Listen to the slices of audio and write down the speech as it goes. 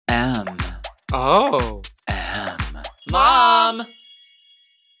Oh. Mom!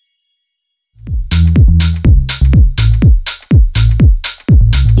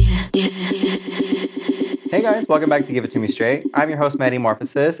 Hey guys, welcome back to Give It To Me Straight. I'm your host,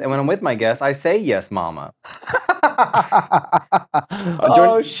 Metamorphosis, and when I'm with my guests, I say yes, mama.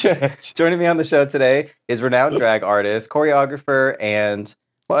 Shit. Joining me on the show today is renowned drag artist, choreographer, and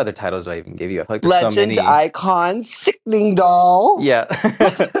what other titles do I even give you? I feel like there's Legend, so many. icon, sickening doll. Yeah.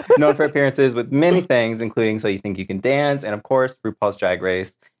 Known for appearances with many things, including So You Think You Can Dance, and of course, RuPaul's Drag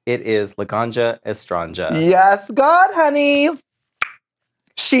Race. It is Laganja Estranja. Yes, God, honey.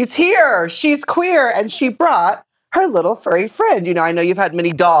 She's here. She's queer, and she brought her little furry friend. You know, I know you've had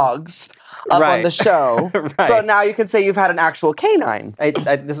many dogs up on the show. Right. So now you can say you've had an actual canine.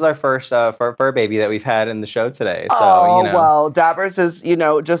 This is our first fur baby that we've had in the show today. So, Well, Dabbers is,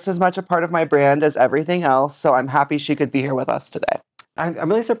 just as much a part of my brand as everything else. So I'm happy she could be here with us today. I'm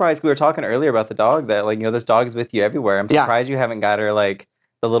really surprised. We were talking earlier about the dog that, this dog is with you everywhere. I'm surprised you haven't got her,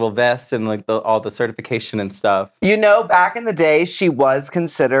 the little vest and, all the certification and stuff. Back in the day, she was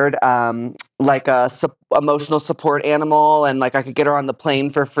considered like a emotional support animal, and I could get her on the plane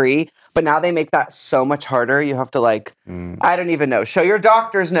for free. But now they make that so much harder. You have to I don't even know, show your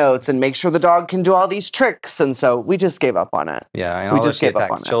doctor's notes and make sure the dog can do all these tricks. And so we just gave up on it. Yeah, I know. We just she gave up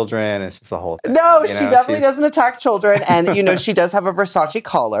attacks on children. It's just the whole thing. No, she definitely doesn't attack children. And, she does have a Versace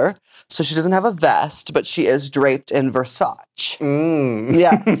collar. So she doesn't have a vest, but she is draped in Versace.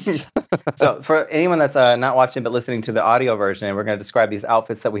 Yes. So for anyone that's not watching but listening to the audio version, we're going to describe these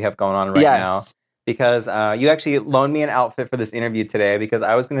outfits that we have going on right now. Because you actually loaned me an outfit for this interview today because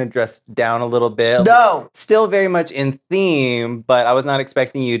I was going to dress down a little bit. No. Still very much in theme, but I was not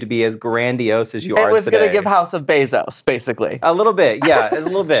expecting you to be as grandiose as you are today. It was going to give House of Bezos, basically. A little bit, yeah, a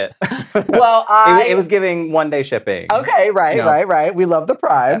little bit. Well, It was giving one-day shipping. Okay, right. We love the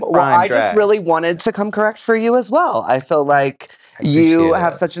Prime. Well, I drag. just really wanted to come correct for you as well. I feel like you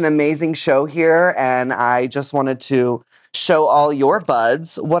have such an amazing show here, and I just wanted to show all your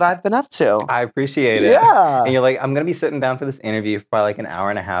buds what I've been up to. I appreciate it. Yeah. And you're like, I'm going to be sitting down for this interview for probably an hour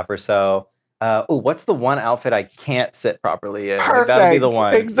and a half or so. What's the one outfit I can't sit properly in? Perfect. That'll be the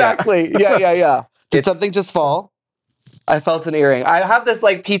one. Exactly. Yeah. Did something just fall? I felt an earring. I have this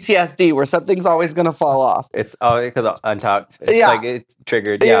PTSD where something's always going to fall off. It's because untucked. It's it's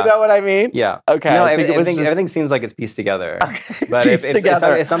triggered. You know what I mean? Yeah. Okay. No, everything seems like it's pieced together. Okay. But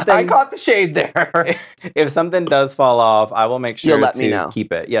if something, I caught the shade there. If something does fall off, I will make sure to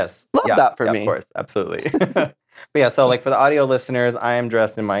keep it. Yes. Love that for me. Of course. Absolutely. But yeah, so for the audio listeners, I am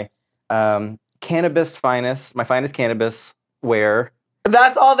dressed in my my finest cannabis wear.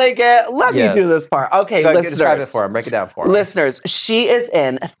 That's all they get. Let me do this part. Okay, listeners. Describe it for them. Break it down for them. Listeners, she is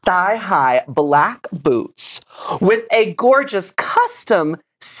in thigh-high black boots with a gorgeous custom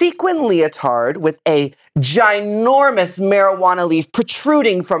sequin leotard with a ginormous marijuana leaf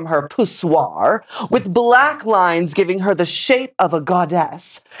protruding from her poussoir, with black lines giving her the shape of a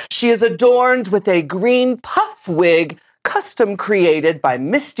goddess. She is adorned with a green puff wig custom created by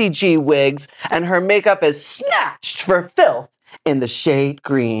Misty G Wigs, and her makeup is snatched for filth in the shade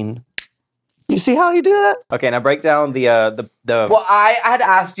green. You see how you do that? Okay, now break down the. Well, I had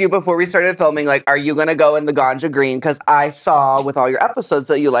asked you before we started filming, are you gonna go in the ganja green? Because I saw with all your episodes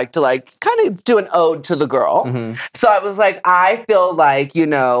that you like to kind of do an ode to the girl. Mm-hmm. So I was like, I feel like,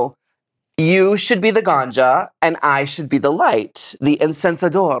 you should be the ganja and I should be the light, the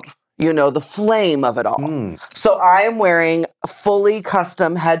incensador. The flame of it all. So I am wearing fully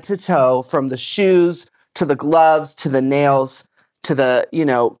custom head to toe, from the shoes to the gloves to the nails to the,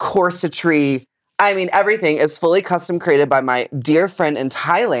 corsetry. I mean, everything is fully custom created by my dear friend in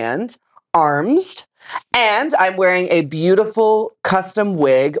Thailand, Arms. And I'm wearing a beautiful custom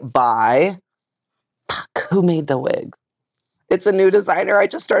wig by... who made the wig? It's a new designer. I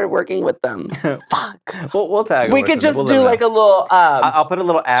just started working with them. Fuck. We'll tag. We could just do a little... I'll put a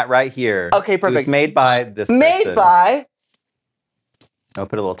little @ right here. Okay, perfect. It was made by this Made person. by... I'll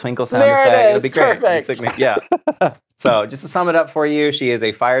put a little twinkle sound there effect. It is. It'll be great. Perfect. Yeah. So just to sum it up for you, she is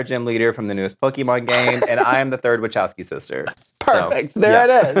a fire gym leader from the newest Pokemon game, and I am the third Wachowski sister. Perfect.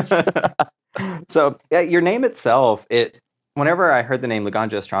 It is. So your name itself, whenever I heard the name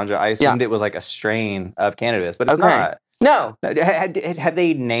Laganja Estranja, I assumed it was a strain of cannabis, but it's not. No. Have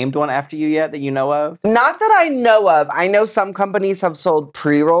they named one after you yet that you know of? Not that I know of. I know some companies have sold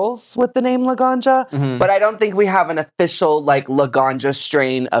pre-rolls with the name Laganja, but I don't think we have an official Laganja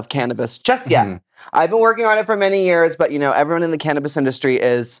strain of cannabis just yet. I've been working on it for many years, but everyone in the cannabis industry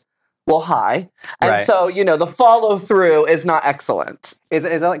is high. And so, the follow through is not excellent. Is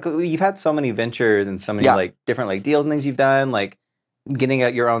that you've had so many ventures and so many different deals and things you've done, getting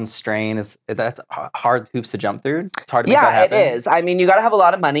at your own strain that's hard hoops to jump through. It's hard to make that happen. Yeah, it is. I mean, you got to have a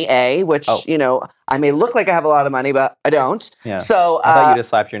lot of money, which, I may look like I have a lot of money, but I don't. Yeah. So I thought you just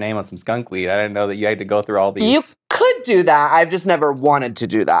slapped your name on some skunk weed. I didn't know that you had to go through all these. You could do that. I've just never wanted to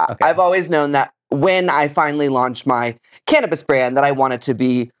do that. Okay. I've always known that when I finally launched my cannabis brand, that I wanted to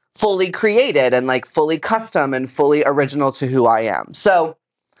be fully created and like fully custom and fully original to who I am. So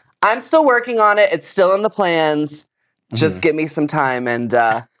I'm still working on it. It's still in the plans. Just give me some time. And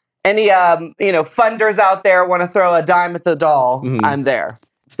any funders out there want to throw a dime at the doll, I'm there.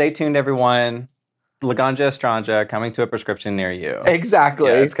 Stay tuned, everyone. Laganja Estranja coming to a prescription near you.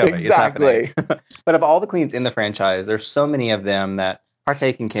 Exactly. Yeah, it's coming. Exactly. It's happening. But of all the queens in the franchise, there's so many of them that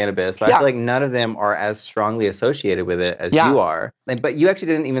partake in cannabis, but I feel like none of them are as strongly associated with it as you are. But you actually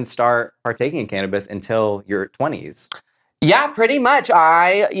didn't even start partaking in cannabis until your 20s. Yeah, pretty much.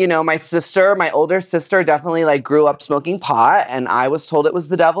 My older sister definitely like grew up smoking pot, and I was told it was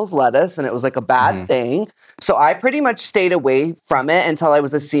the devil's lettuce and it was like a bad thing. So I pretty much stayed away from it until I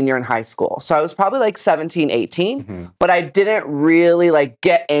was a senior in high school. So I was probably like 17, 18, but I didn't really like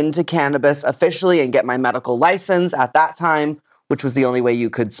get into cannabis officially and get my medical license at that time, which was the only way you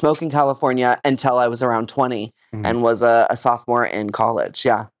could smoke in California, until I was around 20 and was a sophomore in college.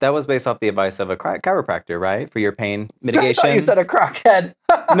 Yeah. That was based off the advice of a chiropractor, right? For your pain mitigation? I thought you said a crackhead.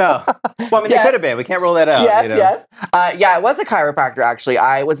 No. Well, I mean, it could have been. We can't rule that out. Yes. Yeah, it was a chiropractor, actually.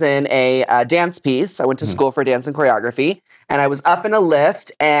 I was in a dance piece. I went to school for dance and choreography, and I was up in a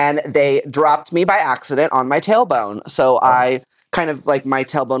lift, and they dropped me by accident on my tailbone. So I kind of like my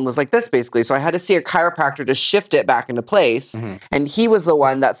tailbone was like this basically. So I had to see a chiropractor to shift it back into place. And he was the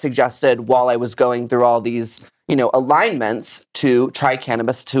one that suggested, while I was going through all these, alignments, to try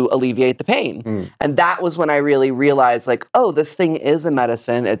cannabis to alleviate the pain. And that was when I really realized like, oh, this thing is a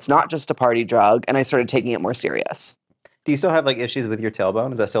medicine. It's not just a party drug. And I started taking it more serious. Do you still have like issues with your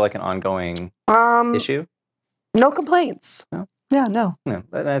tailbone? Is that still like an ongoing issue? No complaints. No? Yeah, no. No,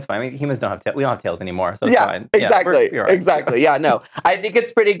 that's fine. I mean, humans don't have tails. We don't have tails anymore, so it's fine. Exactly. Yeah, right. Exactly. Yeah, no. I think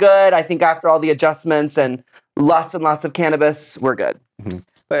it's pretty good. I think after all the adjustments and lots of cannabis, we're good.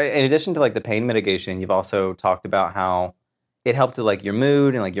 But in addition to like the pain mitigation, you've also talked about how it helped with like your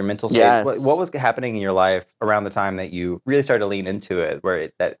mood and like your mental state. Yes. What was happening in your life around the time that you really started to lean into it, where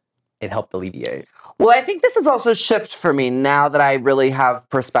it helped alleviate? Well, I think this is also a shift for me now that I really have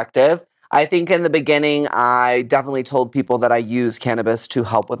perspective. I think in the beginning, I definitely told people that I use cannabis to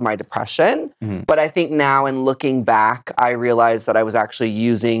help with my depression. But I think now, in looking back, I realized that I was actually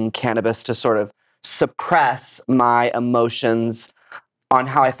using cannabis to sort of suppress my emotions on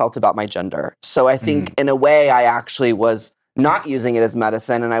how I felt about my gender. So I think in a way, I actually was not using it as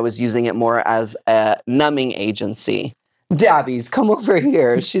medicine, and I was using it more as a numbing agency. Dabby's, come over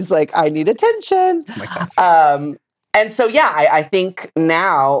here. She's like, I need attention. Oh my gosh. And so, I think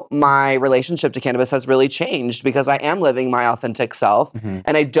now my relationship to cannabis has really changed because I am living my authentic self,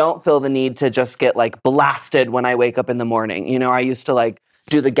 and I don't feel the need to just get like blasted when I wake up in the morning. I used to like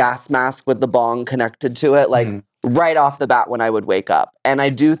do the gas mask with the bong connected to it, like right off the bat when I would wake up. And I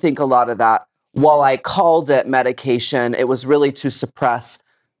do think a lot of that, while I called it medication, it was really to suppress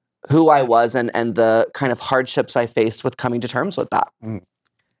who I was and the kind of hardships I faced with coming to terms with that.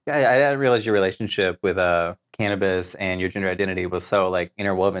 Yeah, I didn't realize your relationship with cannabis and your gender identity was so like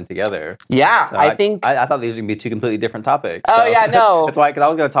interwoven together. Yeah, so I think I thought these were going to be two completely different topics. Oh yeah, no. That's why, because I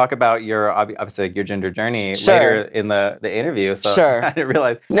was going to talk about your obviously your gender journey later in the interview. So I didn't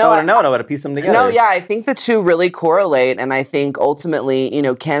realize. I would have pieced them together. No, yeah, I think the two really correlate, and I think ultimately,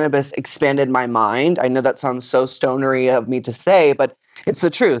 cannabis expanded my mind. I know that sounds so stonery of me to say, but it's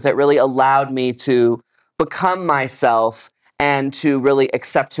the truth. It really allowed me to become myself and to really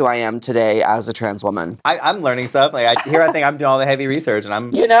accept who I am today as a trans woman. I'm learning stuff. Like I think I'm doing all the heavy research, and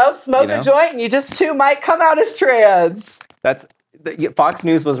I'm smoke a joint, and you just too might come out as trans. Fox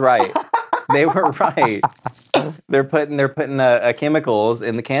News was right. They were right. They're putting chemicals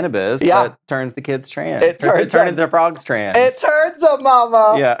in the cannabis that turns the kids trans. It turns the frogs trans. It turns them,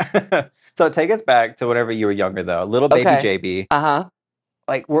 mama. Yeah. So take us back to whenever you were younger, though. Little baby JB.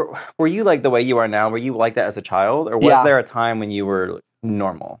 Like, were you like the way you are now? Were you like that as a child? Or was there a time when you were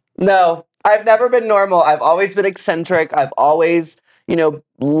normal? No, I've never been normal. I've always been eccentric. I've always,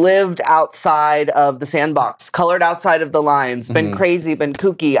 lived outside of the sandbox, colored outside of the lines, been crazy, been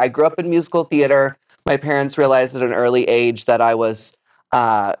kooky. I grew up in musical theater. My parents realized at an early age that I was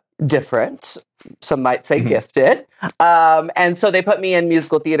different. Some might say gifted. And so they put me in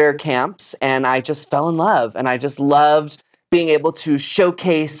musical theater camps, and I just fell in love. And I just loved being able to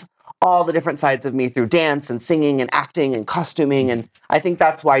showcase all the different sides of me through dance and singing and acting and costuming. And I think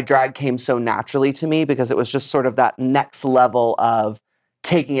that's why drag came so naturally to me, because it was just sort of that next level of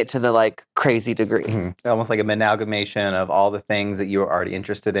taking it to the like crazy degree. Almost like an amalgamation of all the things that you were already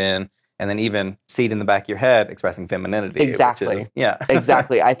interested in, and then even seed in the back of your head expressing femininity. Exactly. Yeah.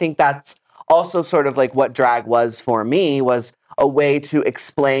 Exactly. I think that's also sort of like what drag was for me, was a way to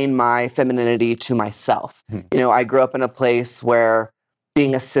explain my femininity to myself. You know, I grew up in a place where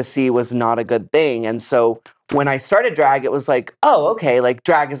being a sissy was not a good thing. And so when I started drag, it was like, oh, okay, like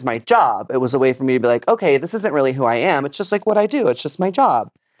drag is my job. It was a way for me to be like, okay, this isn't really who I am. It's just like what I do. It's just my job.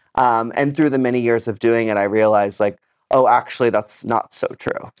 And through the many years of doing it, I realized like, oh, actually, that's not so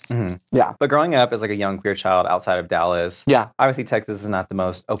true. Yeah. But growing up as like a young queer child outside of Dallas, Yeah. obviously Texas is not the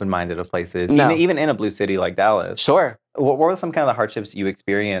most open-minded of places, No. even in a blue city like Dallas. Sure. What were some kind of the hardships you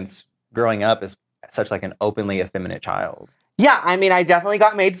experienced growing up as such like an openly effeminate child? Yeah, I mean, I definitely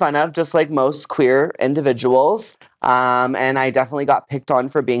got made fun of, just like most queer individuals. And I definitely got picked on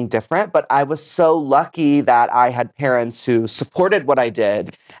for being different. But I was so lucky that I had parents who supported what I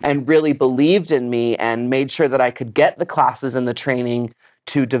did and really believed in me and made sure that I could get the classes and the training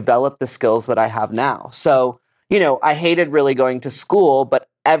to develop the skills that I have now. So, you know, I hated really going to school, but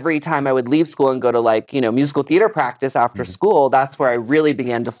every time I would leave school and go to like, you know, musical theater practice after school, that's where I really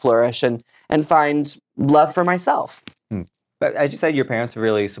began to flourish and find love for myself. But as you said, your parents were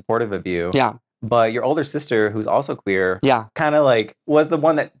really supportive of you. Yeah. But your older sister, who's also queer, Yeah. kind of like was the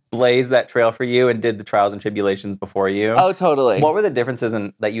one that blazed that trail for you and did the trials and tribulations before you. Oh, totally. What were the differences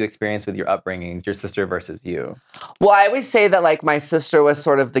that you experienced with your upbringing, your sister versus you? Well, I always say that like my sister was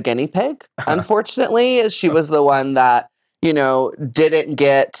sort of the guinea pig, unfortunately. She was the one that, you know, didn't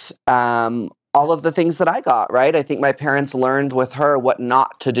get all of the things that I got, right? I think my parents learned with her what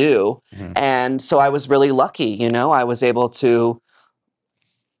not to do. And so I was really lucky, you know, I was able to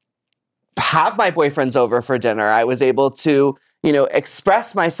have my boyfriends over for dinner. I was able to, you know,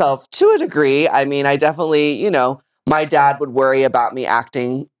 express myself to a degree. I mean, I definitely, you know, my dad would worry about me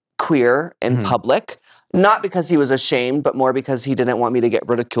acting queer in public, not because he was ashamed, but more because he didn't want me to get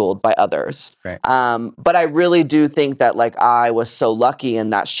ridiculed by others. Right. But I really do think that like I was so lucky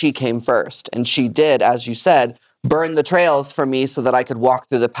in that she came first, and she did, as you said, burn the trails for me so that I could walk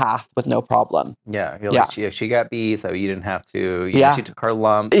through the path with no problem. Yeah. You're like, she got beat, so you didn't have to. You know, she took her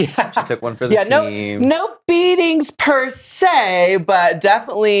lumps. Yeah. She took one for the team. No beatings per se, but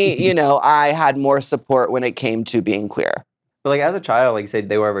definitely, you know, I had more support when it came to being queer. But like as a child, like you said,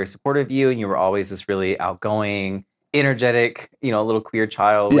 they were very supportive of you, and you were always this really outgoing, energetic, you know, little queer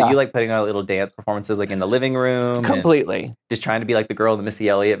child. Were you like putting on little dance performances like in the living room? Completely. Just trying to be like the girl in the Missy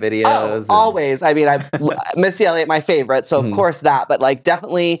Elliott videos? Oh, always. I mean, Missy Elliott, my favorite. So of course that, but like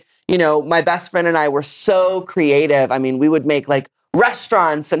definitely, you know, my best friend and I were so creative. I mean, we would make like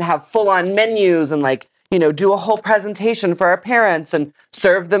restaurants and have full on menus and like, you know, do a whole presentation for our parents and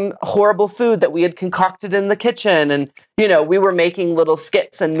serve them horrible food that we had concocted in the kitchen. And, you know, we were making little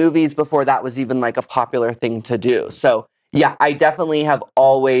skits and movies before that was even like a popular thing to do. So yeah, I definitely have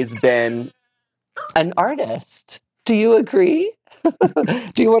always been an artist. Do you agree?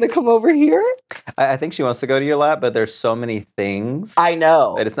 Do you want to come over here? I think she wants to go to your lap, but there's so many things. I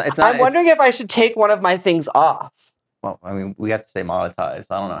know. It's not, I'm wondering if I should take one of my things off. Well, I mean, we have to stay monetized.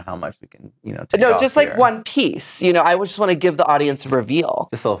 I don't know how much we can, you know, take No, off just here. like one piece. You know, I just want to give the audience a reveal.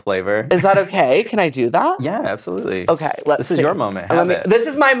 Just a little flavor. Is that okay? Can I do that? Yeah, absolutely. Okay, let's This see. is your moment. Have it. This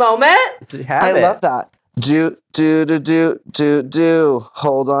is my moment? I love that. Do.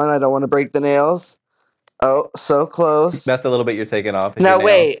 Hold on, I don't want to break the nails. Oh, so close. That's the little bit you're taking off. No,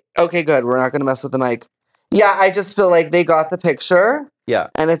 wait. Okay, good. We're not going to mess with the mic. Yeah, I just feel like they got the picture. Yeah.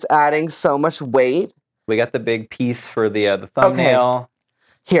 And it's adding so much weight. We got the big piece for the thumbnail.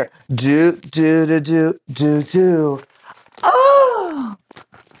 Okay. Here. Do. Oh!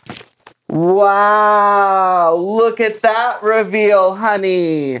 Wow. Look at that reveal,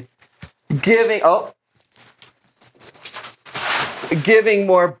 honey. Giving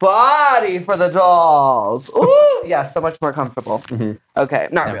more body for the dolls. Ooh, yeah, so much more comfortable. Okay,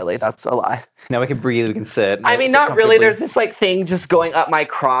 not really. That's a lie. Now we can breathe. We can sit. I mean, not really. There's this like thing just going up my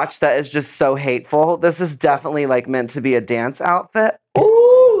crotch that is just so hateful. This is definitely like meant to be a dance outfit.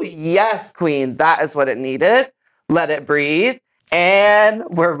 Ooh, yes, queen. That is what it needed. Let it breathe. And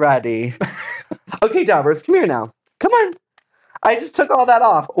we're ready. Okay, Dabbers, come here now. Come on. I just took all that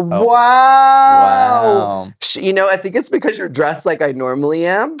off. Oh. Wow. You know, I think it's because you're dressed like I normally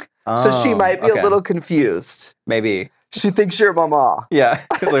am. So she might be a little confused. Maybe. She thinks you're mama. Yeah.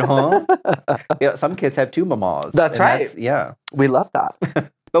 It's like, huh? Yeah, some kids have two mamas. That's right. Yeah. We love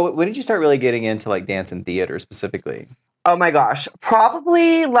that. But when did you start really getting into like dance and theater specifically? Oh my gosh.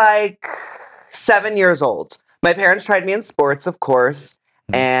 Probably like 7 years old. My parents tried me in sports, of course.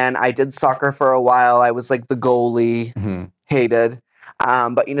 And I did soccer for a while. I was like the goalie, hated.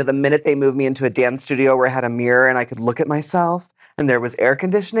 But the minute they moved me into a dance studio where I had a mirror and I could look at myself and there was air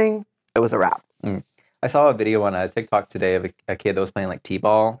conditioning, it was a wrap. I saw a video on TikTok today of a kid that was playing like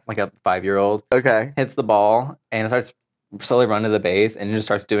t-ball, like a 5-year-old. Okay. Hits the ball and starts slowly running to the base and just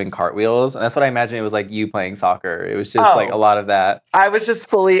starts doing cartwheels. And that's what I imagine it was like you playing soccer. It was just like a lot of that. I was just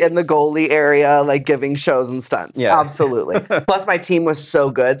fully in the goalie area, like giving shows and stunts. Yeah. Absolutely. Plus my team was so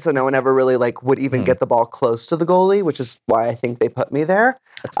good, so no one ever really like would even get the ball close to the goalie, which is why I think they put me there.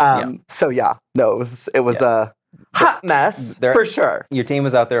 So yeah, no, it was a hot mess for sure. Your team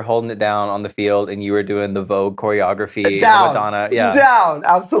was out there holding it down on the field, and you were doing the Vogue choreography. Down, Madonna, down,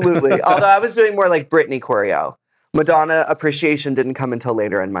 absolutely. Although I was doing more like Britney choreo. Madonna appreciation didn't come until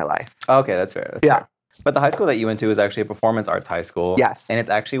later in my life. Okay, that's fair. That's fair. But the high school that you went to was actually a performance arts high school. Yes. And it's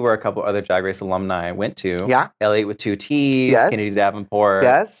actually where a couple other Drag Race alumni went to. Yeah. Elliot with 2 T's, yes. Kennedy Davenport.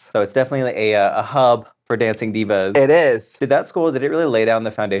 Yes. So it's definitely a hub for dancing divas. It is. Did it really lay down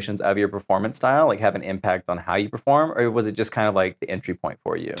the foundations of your performance style, like have an impact on how you perform, or was it just kind of like the entry point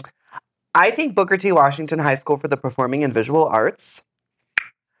for you? I think Booker T. Washington High School for the Performing and Visual Arts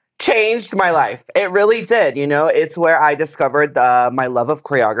changed my life. It really did. It's where I discovered my love of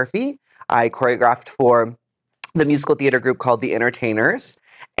choreography. I choreographed for the musical theater group called The Entertainers.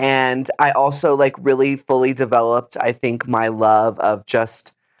 And I also really fully developed, I think, my love of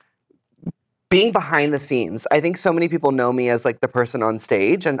just being behind the scenes. I think so many people know me as the person on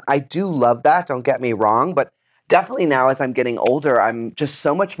stage, and I do love that, don't get me wrong, but definitely now as I'm getting older, I'm just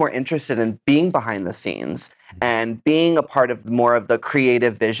so much more interested in being behind the scenes and being a part of more of the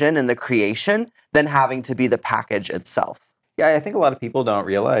creative vision and the creation than having to be the package itself. Yeah, I think a lot of people don't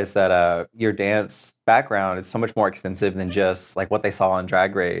realize that your dance background is so much more extensive than just what they saw on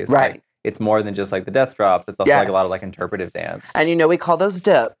Drag Race. Right. It's more than just the death drops. It's also a lot of interpretive dance. And we call those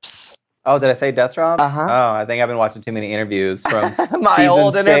dips. Oh, did I say death drops? Uh-huh. Oh, I think I've been watching too many interviews from my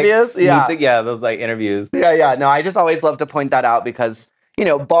old 6. interviews. Yeah, those interviews. Yeah. No, I just always love to point that out because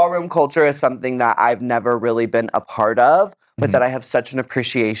ballroom culture is something that I've never really been a part of, but that I have such an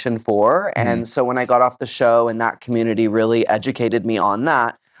appreciation for. And so when I got off the show and that community really educated me on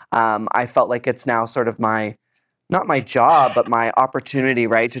that, I felt like it's now sort of not my job, but my opportunity,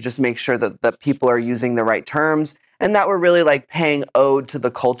 right, to just make sure that people are using the right terms and that we're really paying ode to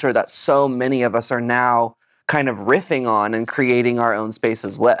the culture that so many of us are now kind of riffing on and creating our own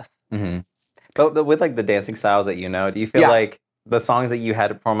spaces with. But with the dancing styles that do you feel like the songs that you had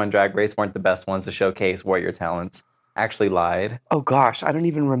to perform on Drag Race weren't the best ones to showcase where your talents actually lied? Oh gosh, I don't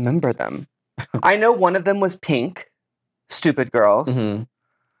even remember them. I know one of them was Pink, Stupid Girls,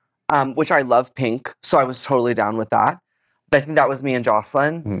 which I love Pink, so I was totally down with that. I think that was me and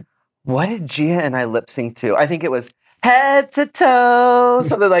Jocelyn. What did Gia and I lip sync to? I think it was Head to Toe,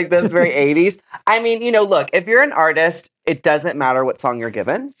 something like this, very 80s. I mean, look, if you're an artist, it doesn't matter what song you're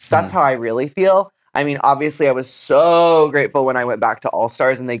given. That's how I really feel. I mean, obviously, I was so grateful when I went back to All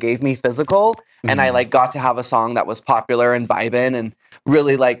Stars and they gave me Physical, and I got to have a song that was popular and vibin' and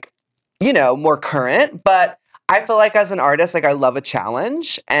really more current. But I feel like as an artist, I love a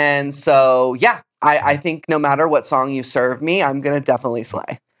challenge. And so, yeah, I think no matter what song you serve me, I'm going to definitely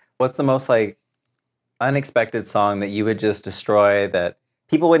slay. What's the most unexpected song that you would just destroy that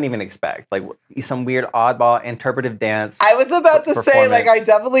people wouldn't even expect? Some weird oddball interpretive dance. I was about to say, I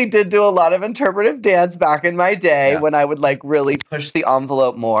definitely did do a lot of interpretive dance back in my day when I would really push the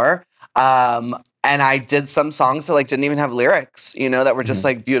envelope more. And I did some songs that didn't even have lyrics, that were just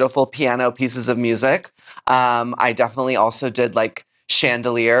beautiful piano pieces of music. I definitely also did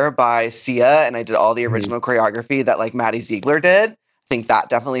Chandelier by Sia, and I did all the original choreography that Maddie Ziegler did. I think that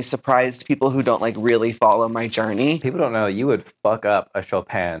definitely surprised people who don't really follow my journey. People don't know you would fuck up a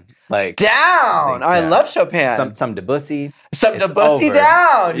Chopin. Down! I love Chopin. Some Debussy. Some Debussy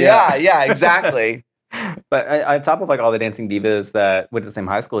down! Yeah, exactly. But on top of all the dancing divas that went to the same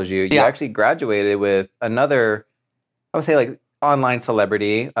high school as you, you actually graduated with another, I would say online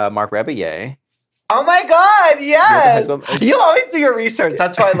celebrity, Mark Rebillet. Oh my God, yes! You always do your research.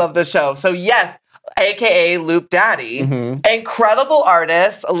 That's why I love the show. So yes, AKA Loop Daddy, incredible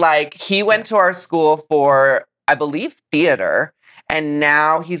artist. He went to our school for, I believe, theater. And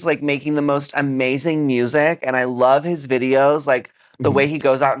now he's making the most amazing music. And I love his videos, the way he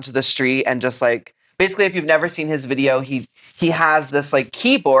goes out into the street and just basically, if you've never seen his video, he has this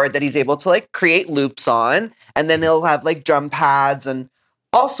keyboard that he's able to create loops on, and then he'll have drum pads and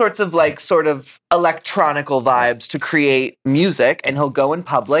all sorts of sort of electronical vibes to create music, and he'll go in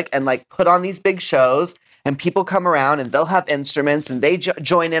public and put on these big shows and people come around and they'll have instruments and they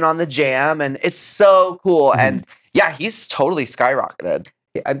join in on the jam, and it's so cool. And yeah, he's totally skyrocketed.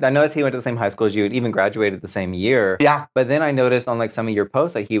 I noticed he went to the same high school as you and even graduated the same year. Yeah. But then I noticed on like some of your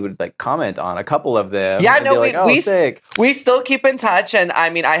posts, like he would like comment on a couple of them. Yeah, and no, be like, oh, sick. We still keep in touch. And I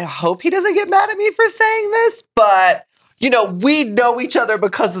mean, I hope he doesn't get mad at me for saying this, but you know, we know each other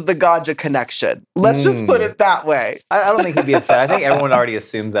because of the Ganja connection. Let's just put it that way. I don't think he'd be upset. I think everyone already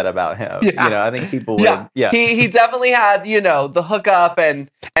assumes that about him. Yeah. You know, I think people would. Yeah. He definitely had, you know, the hookup and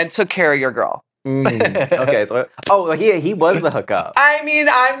took care of your girl. Okay, so he was the hookup. I mean,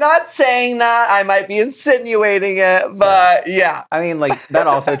 I'm not saying that. I might be insinuating it, but yeah. I mean, like that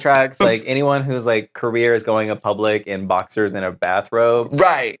also tracks. Like anyone whose like career is going public in boxers in a bathrobe,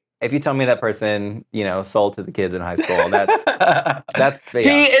 right? If you tell me that person, you know, sold to the kids in high school, that's yeah.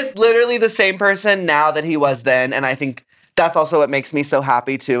 He is literally the same person now that he was then, and I think that's also what makes me so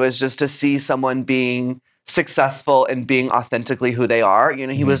happy too, is just to see someone being successful and being authentically who they are. You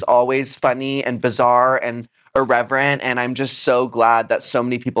know, he was always funny and bizarre and irreverent, and I'm just so glad that so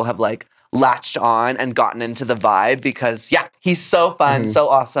many people have like latched on and gotten into the vibe, because yeah, he's so fun, so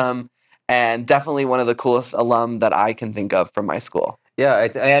awesome, and definitely one of the coolest alum that I can think of from my school. Yeah,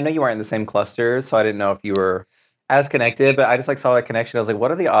 I know you weren't in the same clusters, so I didn't know if you were as connected, but I just like saw that connection. I was like,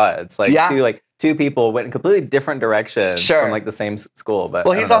 what are the odds? Like two people went in completely different directions from like the same school. But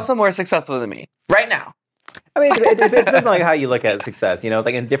well, he's also more successful than me right now. I mean, it depends on like how you look at success, you know,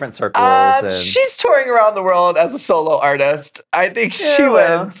 like in different circles. She's touring around the world as a solo artist. I think she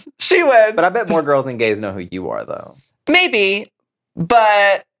wins. She wins. But I bet more girls and gays know who you are, though. Maybe,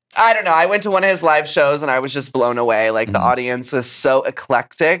 but I don't know. I went to one of his live shows and I was just blown away. Like the audience was so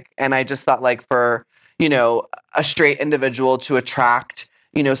eclectic, and I just thought, like, for, you know, a straight individual to attract,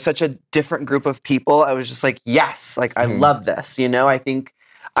 you know, such a different group of people, I was just like, yes, like I love this. You know, I think,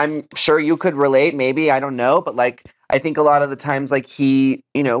 I'm sure you could relate, maybe, I don't know, but like I think a lot of the times, like, he,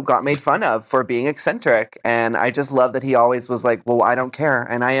 you know, got made fun of for being eccentric, and I just love that he always was like, well, I don't care,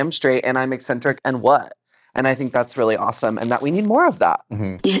 and I am straight and I'm eccentric, and what? And I think that's really awesome, and that we need more of that.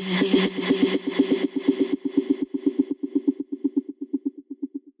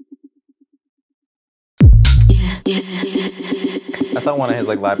 I saw one of his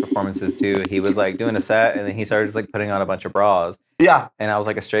like live performances too. He was like doing a set, and then he started just like putting on a bunch of bras. Yeah. And I was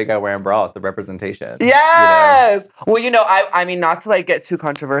like, a straight guy wearing bras, the representation. Yes. You know? Well, you know, I mean, not to like get too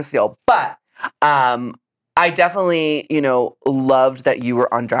controversial, but I definitely, you know, loved that you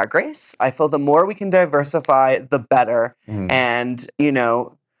were on Drag Race. I feel the more we can diversify, the better. And, you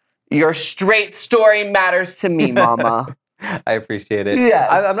know, your straight story matters to me, mama. I appreciate it. Yes.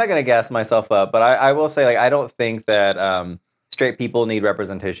 I'm not going to gas myself up, but I will say, like, I don't think that straight people need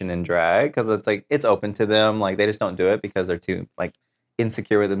representation in drag, because it's like, it's open to them. Like, they just don't do it because they're too like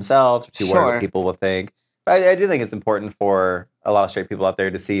insecure with themselves, or too worried what people will think. But I do think it's important for a lot of straight people out there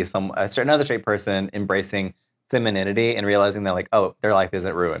to see another straight person embracing femininity and realizing that, like, oh, their life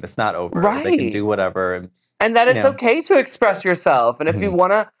isn't ruined. It's not over. Right. They can do whatever. And that it's okay to express yourself. And if you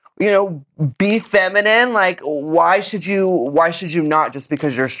want to, you know, be feminine, like, why should you not, just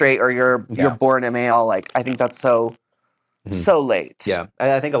because you're straight or you're born a male? Like, I think that's so late. Yeah.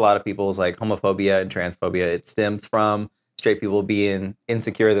 I think a lot of people's like homophobia and transphobia, it stems from straight people being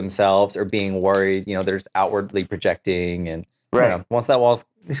insecure themselves or being worried, you know, they're just outwardly projecting. And you know, once that wall,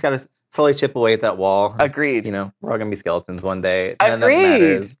 you just got to slowly chip away at that wall. Agreed. You know, we're all going to be skeletons one day.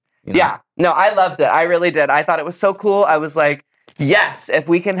 Agreed. You know? Yeah. No, I loved it. I really did. I thought it was so cool. I was like, yes, if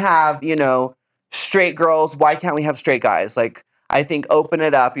we can have, you know, straight girls, why can't we have straight guys? Like, I think open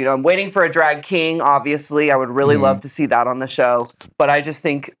it up. You know, I'm waiting for a drag king, obviously. I would really love to see that on the show. But I just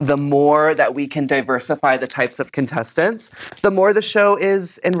think the more that we can diversify the types of contestants, the more the show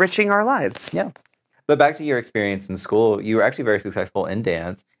is enriching our lives. Yeah. But back to your experience in school, you were actually very successful in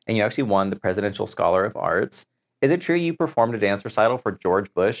dance, and you actually won the Presidential Scholar of Arts. Is it true you performed a dance recital for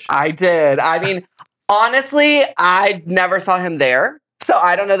George Bush? I did. I mean, honestly, I never saw him there, so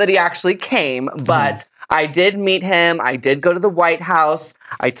I don't know that he actually came, but I did meet him. I did go to the White House.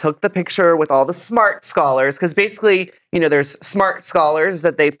 I took the picture with all the smart scholars, because basically, you know, there's smart scholars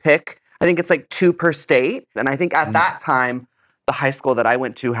that they pick. I think it's like 2 per state. And I think at that time, the high school that I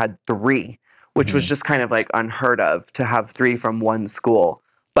went to had 3, which was just kind of like unheard of to have 3 from one school.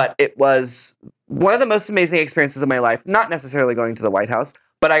 But it was one of the most amazing experiences of my life, not necessarily going to the White House,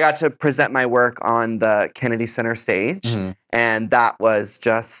 but I got to present my work on the Kennedy Center stage. And that was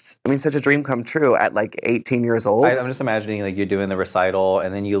just, I mean, such a dream come true at like 18 years old. I'm just imagining like you're doing the recital,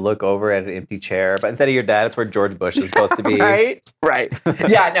 and then you look over at an empty chair, but instead of your dad, it's where George Bush is supposed to be. Right.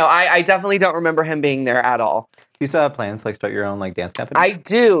 Yeah, no, I definitely don't remember him being there at all. You still have plans to like start your own like dance company? I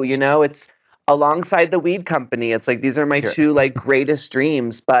do, you know, it's alongside the weed company. It's like, these are my two like greatest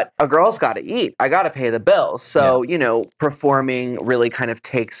dreams, but a girl's got to eat. I got to pay the bills. So, you know, performing really kind of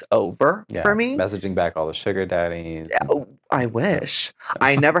takes over for me. Messaging back all the sugar daddies. I wish.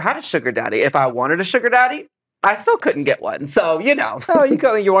 I never had a sugar daddy. If I wanted a sugar daddy, I still couldn't get one. So, you know. Oh,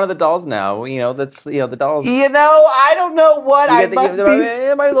 you're one of the dolls now. You know, that's, you know, the dolls. You know, I don't know what I must be.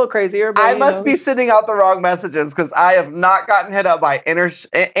 Am I a little crazier? But, I must be sending out the wrong messages because I have not gotten hit up by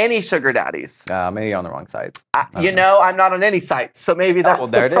any sugar daddies. Maybe on the wrong sites. You know, I'm not on any sites. So maybe that's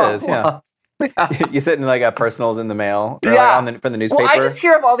there the problem. It is, yeah. You sitting like at personals in the mail or like from the newspaper? Well, I just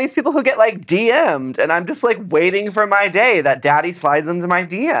hear of all these people who get like DM'd and I'm just like waiting for my day that daddy slides into my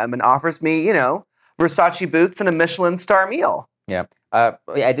DM and offers me, you know, Versace boots and a Michelin star meal. Yeah. I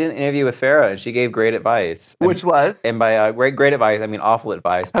did an interview with Farrah and she gave great advice. Which was? And by great advice, I mean awful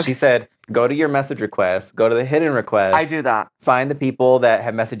advice. Okay. She said, go to your message request, go to the hidden request. I do that. Find the people that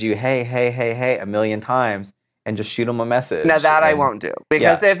have messaged you, hey, a million times. And just shoot them a message. Now that I won't do.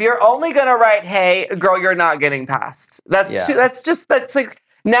 Because if you're only going to write, hey, girl, you're not getting past. That's like,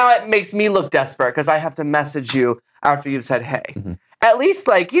 now it makes me look desperate because I have to message you after you've said, hey. Mm-hmm. At least,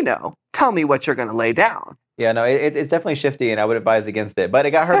 like, you know, tell me what you're going to lay down. Yeah, no, it's definitely shifty, and I would advise against it. But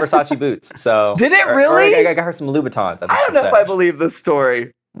it got her Versace boots, so... Did it really? Or I got her some Louboutins. I don't know if I believe this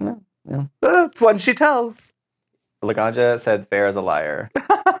story. Yeah. That's one she tells. Laganja said Farrah's a liar.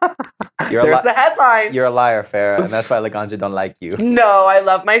 There's the headline. You're a liar, Farrah, and that's why Laganja don't like you. No, I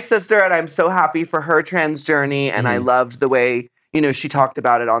love my sister, and I'm so happy for her trans journey, and I loved the way, you know, she talked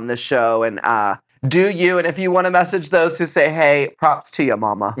about it on this show, and do you, and if you want to message those who say, hey, props to you,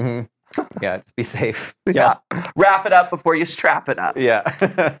 mama. Mm-hmm. Yeah, just be safe. Yeah. Wrap it up before you strap it up. Yeah.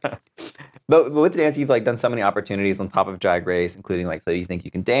 But with dance, you've like done so many opportunities on top of Drag Race, including like So You Think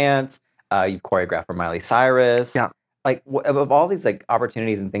You Can Dance. You've choreographed for Miley Cyrus. Yeah. Like of all these like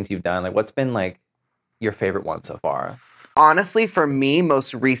opportunities and things you've done, like what's been like your favorite one so far? Honestly, for me,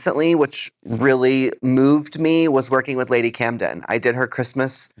 most recently, which really moved me, was working with Lady Camden. I did her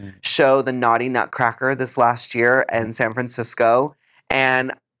Christmas show, The Naughty Nutcracker, this last year in San Francisco.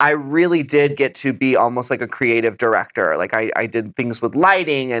 And I really did get to be almost like a creative director. Like I did things with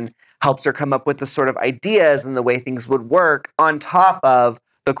lighting and helped her come up with the sort of ideas and the way things would work on top of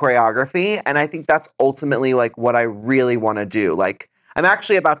the choreography. And I think that's ultimately like what I really want to do. Like, I'm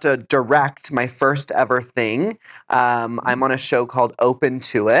actually about to direct my first ever thing. I'm on a show called Open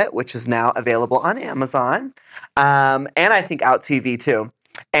to It, which is now available on Amazon. And I think Out TV too.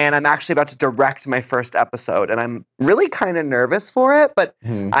 And I'm actually about to direct my first episode. And I'm really kind of nervous for it. But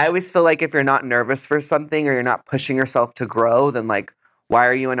I always feel like if you're not nervous for something or you're not pushing yourself to grow, then like, why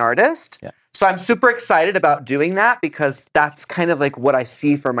are you an artist? Yeah. So I'm super excited about doing that because that's kind of like what I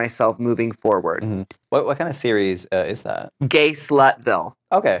see for myself moving forward. Mm-hmm. What kind of series is that? Gay Slutville.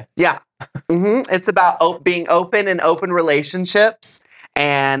 Okay. Yeah. It's about being open in open relationships.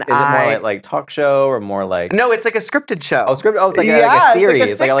 And is it more like talk show or more like... No, it's like a scripted show. Oh, scripted? Oh, it's like, a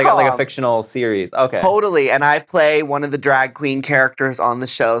series. Like a fictional series. Okay. Totally. And I play one of the drag queen characters on the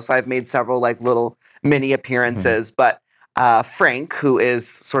show. So I've made several like little mini appearances. But Frank, who is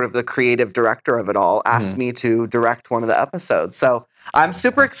sort of the creative director of it all, asked me to direct one of the episodes. So I'm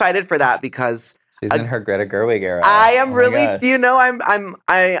super excited for that because she's in her Greta Gerwig era. I am you know,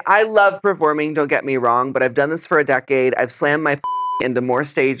 I love performing, don't get me wrong, but I've done this for a decade. I've slammed my into more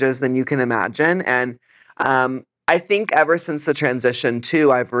stages than you can imagine. And I think ever since the transition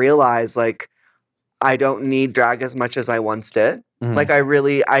too, I've realized like I don't need drag as much as I once did. Like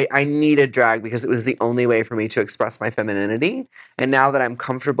I needed drag because it was the only way for me to express my femininity. And now that I'm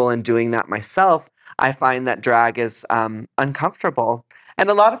comfortable in doing that myself, I find that drag is uncomfortable and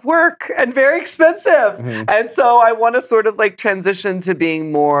a lot of work and very expensive. And so I want to sort of like transition to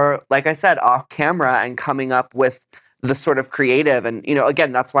being more, like I said, off camera and coming up with the sort of creative. And, you know,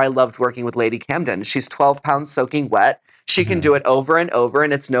 again, that's why I loved working with Lady Camden. She's 12 pounds soaking wet. She can do it over and over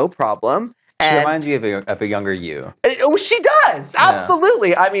and it's no problem. And it reminds you of a younger you. She does. Absolutely.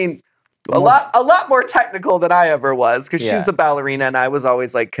 Yeah. I mean, a lot more technical than I ever was because she's a ballerina and I was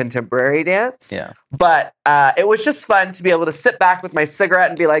always like contemporary dance. Yeah. But it was just fun to be able to sit back with my cigarette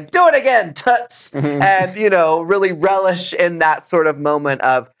and be like, do it again, toots. And, you know, really relish in that sort of moment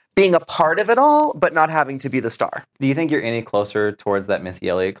of being a part of it all, but not having to be the star. Do you think you're any closer towards that Missy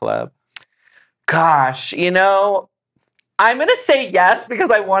Elliott collab? Gosh, you know, I'm going to say yes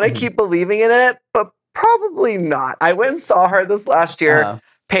because I want to keep believing in it, but probably not. I went and saw her this last year,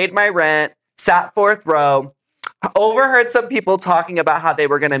 paid my rent, sat fourth row, overheard some people talking about how they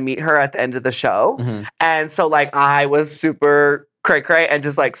were going to meet her at the end of the show. And so like I was super cray-cray and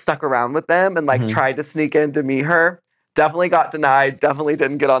just like stuck around with them and like tried to sneak in to meet her. Definitely got denied. Definitely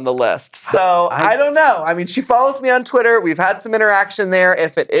didn't get on the list. So I don't know. I mean, she follows me on Twitter. We've had some interaction there.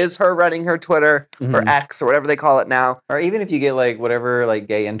 If it is her running her Twitter or X or whatever they call it now. Or even if you get like whatever like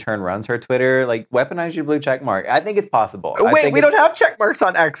gay intern runs her Twitter, like weaponize your blue check mark. I think it's possible. Wait, we don't have check marks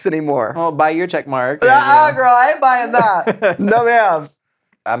on X anymore. Well, buy your check mark. Girl, I ain't buying that. No, ma'am.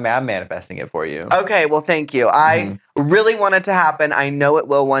 I'm manifesting it for you. Okay, well, thank you. I really want it to happen. I know it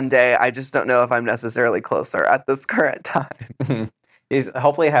will one day. I just don't know if I'm necessarily closer at this current time.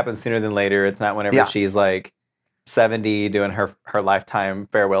 Hopefully it happens sooner than later. It's not whenever she's like 70 doing her lifetime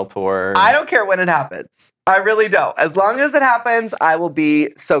farewell tour. I don't care when it happens. I really don't. As long as it happens, I will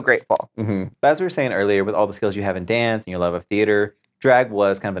be so grateful. But as we were saying earlier, with all the skills you have in dance and your love of theater, drag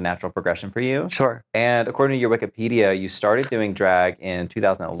was kind of a natural progression for you. Sure. And according to your Wikipedia, you started doing drag in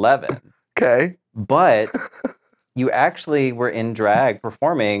 2011. Okay. But you actually were in drag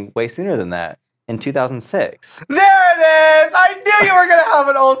performing way sooner than that, in 2006. There it is! I knew you were going to have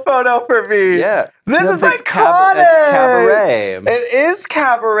an old photo for me. Yeah. This is iconic. It's cabaret. It is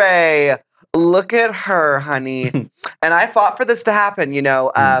cabaret. Look at her, honey. And I fought for this to happen, you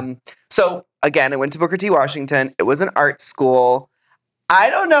know. So, again, I went to Booker T. Washington. It was an art school. I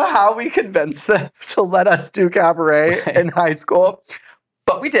don't know how we convinced them to let us do cabaret in high school,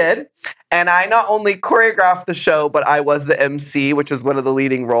 but we did. And I not only choreographed the show, but I was the MC, which is one of the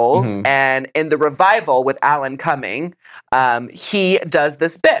leading roles. And in the revival with Alan Cumming, he does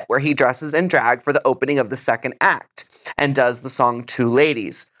this bit where he dresses in drag for the opening of the second act and does the song Two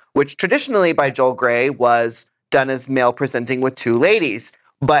Ladies, which traditionally by Joel Grey was done as male presenting with two ladies.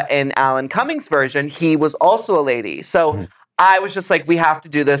 But in Alan Cumming's version, he was also a lady. So I was just like, we have to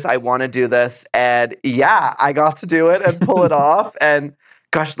do this. I want to do this. And yeah, I got to do it and pull it off. And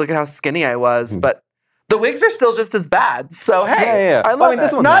gosh, look at how skinny I was. But the wigs are still just as bad. So hey, I love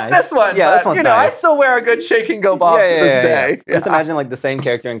this it. one's Not nice. this one. Yeah, but, this one's you know, nice. I still wear a good shake and go bob to this day. Just imagine like the same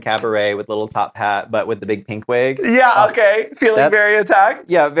character in cabaret with little top hat, but with the big pink wig. Yeah, okay. Feeling very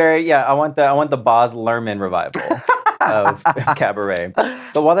attacked? Yeah, I want the Boz Lerman revival of cabaret.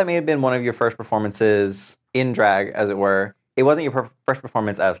 But while that may have been one of your first performances in drag, as it were, it wasn't your first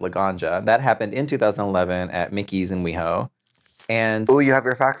performance as Laganja. That happened in 2011 at Mickey's in WeHo. And oh, you have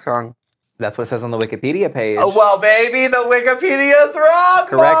your facts wrong. That's what it says on the Wikipedia page. Oh, well, baby, the Wikipedia's wrong,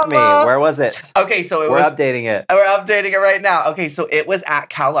 Correct mama. me. Where was it? Okay, so we're updating it. We're updating it right now. Okay, so it was at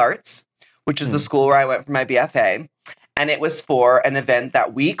Cal Arts, which is the school where I went for my BFA. And it was for an event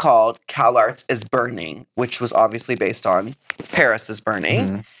that we called Cal Arts is Burning, which was obviously based on Paris is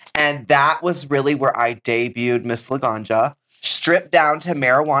Burning. And that was really where I debuted Miss Laganja. Stripped down to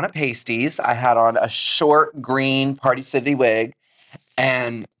marijuana pasties. I had on a short green Party City wig.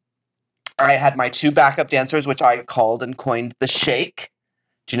 And I had my two backup dancers, which I called and coined the shake.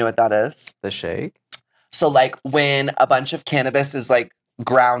 Do you know what that is? The shake? So like when a bunch of cannabis is like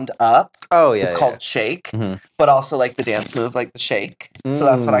ground up. Oh, yeah. It's called shake. But also like the dance move, like the shake. So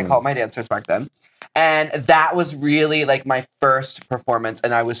that's what I called my dancers back then. And that was really like my first performance.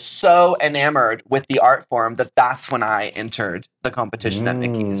 And I was so enamored with the art form that that's when I entered the competition at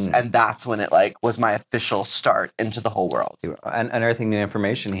Mickey's. And that's when it like was my official start into the whole world. Unearthing new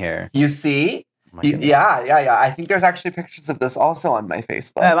information here. You see? Yeah. I think there's actually pictures of this also on my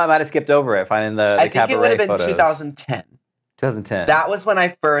Facebook. I might have skipped over it, finding the cabaret photos. I think it would have been 2010. 2010. That was when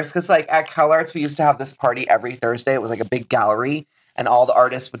I first, because like at Cal Arts, we used to have this party every Thursday. It was like a big gallery. And all the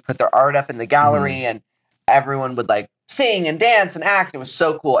artists would put their art up in the gallery and everyone would like sing and dance and act. It was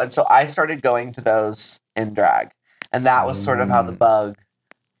so cool. And so I started going to those in drag. And that was sort of how the bug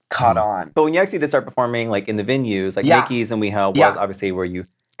caught on. But when you actually did start performing like in the venues, like Mickey's and WeHo was obviously where you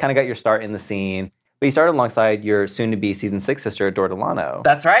kind of got your start in the scene. But you started alongside your soon-to-be season 6 sister, Adore Delano.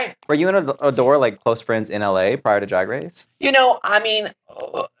 That's right. Were you and Adore like close friends in LA prior to Drag Race? You know, I mean,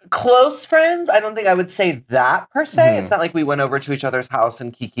 close friends, I don't think I would say that per se. It's not like we went over to each other's house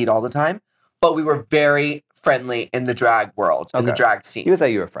and kikied all the time. But we were very friendly in the drag world, in the drag scene. You would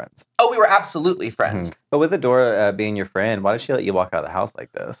say you were friends. Oh, we were absolutely friends. But with Adore being your friend, why did she let you walk out of the house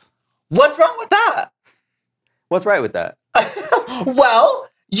like this? What's wrong with that? What's right with that? Well,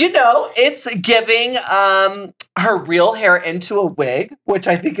 you know, it's giving her real hair into a wig, which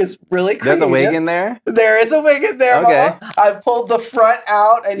I think is really creative. There's a wig in there? There is a wig in there, okay. Mama. I've pulled the front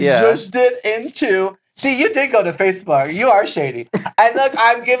out and zhuzhed it into... See, you did go to Facebook. You are shady. And look,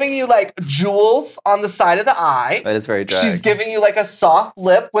 I'm giving you like jewels on the side of the eye. That is very drag. She's giving you like a soft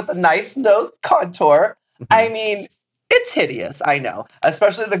lip with a nice nose contour. I mean... It's hideous, I know.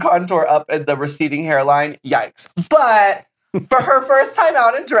 Especially the contour up and the receding hairline. Yikes. But for her first time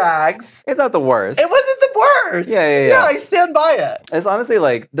out in drags... It's not the worst. It wasn't the worst. Yeah. Yeah, I stand by it. It's honestly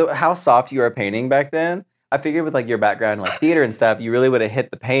like how soft you were painting back then I figured with like your background in like theater and stuff, you really would have hit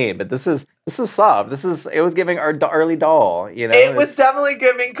the pain. But this is soft. It was giving our early doll. You know, it was definitely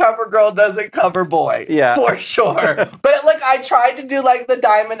giving cover girl doesn't cover boy. Yeah, for sure. But like I tried to do like the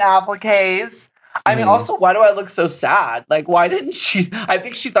diamond appliques. I mean, also, why do I look so sad? Like, why didn't she? I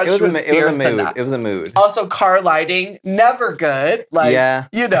think she thought she was fierce enough. It was a mood. Also, car lighting, never good. Like,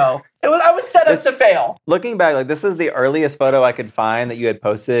 you know, I was set up to fail. Looking back, like this is the earliest photo I could find that you had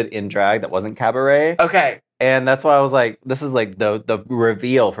posted in drag that wasn't cabaret. Okay. And that's why I was like, this is like the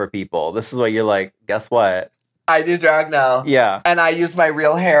reveal for people. This is what you're like, guess what? I do drag now. Yeah. And I use my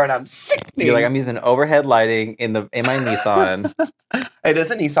real hair and I'm sickening. You're like, I'm using overhead lighting in my Nissan. It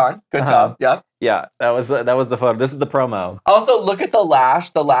is a Nissan. Good job. Yep. Yeah, that was the photo. This is the promo. Also, look at the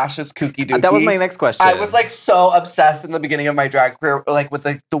lash. The lash is kooky dooky. That was my next question. I was like so obsessed in the beginning of my drag career, like with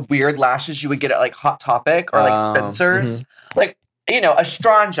the weird lashes you would get at like Hot Topic or like Spencer's. Like, you know,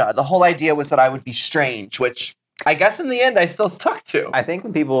 Estranja. The whole idea was that I would be strange, which I guess in the end I still stuck to. I think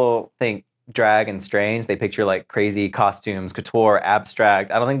when people think drag and strange, they picture like crazy costumes, couture,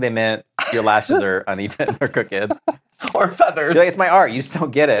 abstract. I don't think they meant your lashes are uneven or crooked. Or feathers. Like, it's my art. You just don't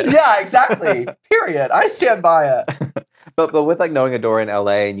get it. Yeah, exactly. Period. I stand by it. But with like knowing Adora in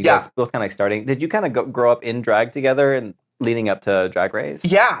LA and you guys both kind of like starting, did you kind of grow up in drag together and leading up to Drag Race?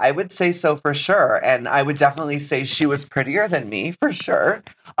 Yeah, I would say so for sure. And I would definitely say she was prettier than me for sure.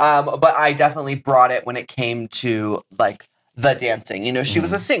 But I definitely brought it when it came to like the dancing. You know, she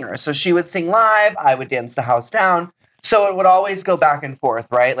was a singer. So she would sing live. I would dance the house down. So it would always go back and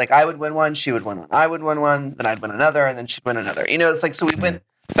forth, right? Like I would win one, she would win one. I would win one, then I'd win another, and then she'd win another. You know, it's like, so we went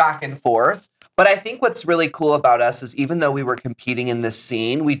back and forth. But I think what's really cool about us is even though we were competing in this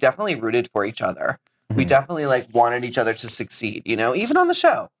scene, we definitely rooted for each other. We definitely like wanted each other to succeed, you know, even on the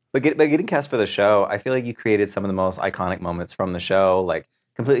show. But getting cast for the show, I feel like you created some of the most iconic moments from the show, like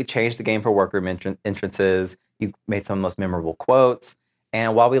completely changed the game for workroom entrances. You made some of the most memorable quotes.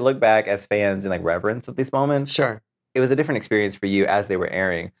 And while we look back as fans in like reverence of these moments, sure, it was a different experience for you as they were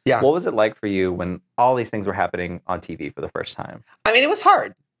airing. Yeah. What was it like for you when all these things were happening on TV for the first time? I mean, it was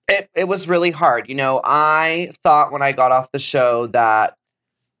hard. It was really hard. You know, I thought when I got off the show that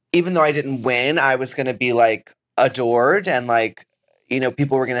even though I didn't win, I was going to be like adored and like, you know,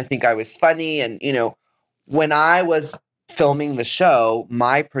 people were going to think I was funny. And, you know, when I was filming the show,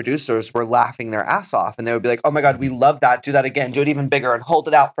 my producers were laughing their ass off and they would be like, oh my God, we love that. Do that again. Do it even bigger and hold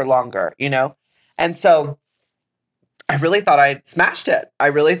it out for longer, you know? And so I really thought I'd smashed it. I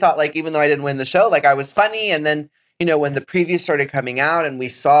really thought like, even though I didn't win the show, like I was funny. And then, you know, when the previews started coming out and we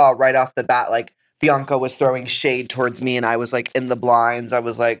saw right off the bat, like Bianca was throwing shade towards me and I was like in the blinds, I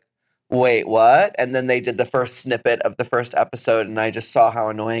was like, wait, what? And then they did the first snippet of the first episode and I just saw how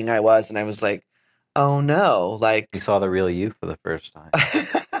annoying I was. And I was like, oh no, like. You saw the real you for the first time.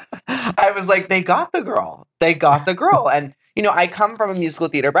 I was like, they got the girl. They got the girl. And, you know, I come from a musical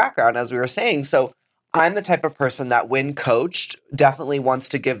theater background, as we were saying. So I'm the type of person that when coached definitely wants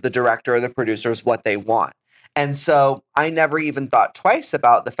to give the director or the producers what they want. And so I never even thought twice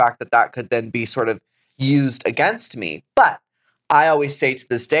about the fact that that could then be sort of used against me. But I always say to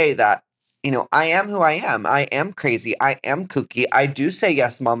this day that, you know, I am who I am. I am crazy. I am kooky. I do say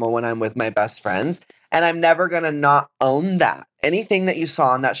yes, mama, when I'm with my best friends. And I'm never going to not own that. Anything that you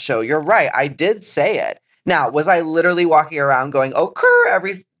saw on that show, you're right. I did say it. Now, was I literally walking around going, oh, crrr,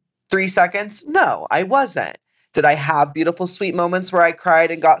 every 3 seconds? No, I wasn't. Did I have beautiful, sweet moments where I cried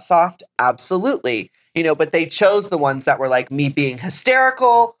and got soft? Absolutely. You know, but they chose the ones that were like me being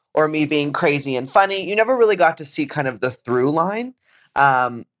hysterical or me being crazy and funny. You never really got to see kind of the through line.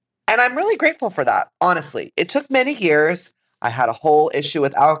 And I'm really grateful for that, honestly. It took many years. I had a whole issue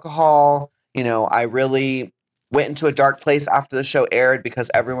with alcohol. You know, I really went into a dark place after the show aired because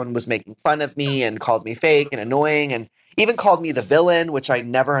everyone was making fun of me and called me fake and annoying and even called me the villain, which I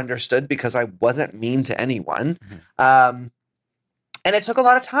never understood because I wasn't mean to anyone. And it took a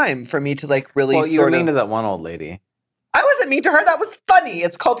lot of time for me to like really you were mean to that one old lady. I wasn't mean to her. That was funny.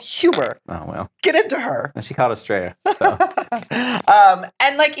 It's called humor. Oh, well. Get into her. And she caught Estrella. So.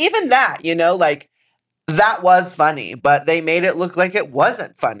 And like even that, you know, like that was funny, but they made it look like it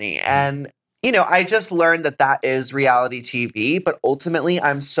wasn't funny. And, you know, I just learned that that is reality TV, but ultimately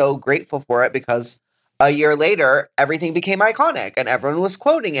I'm so grateful for it because a year later, everything became iconic and everyone was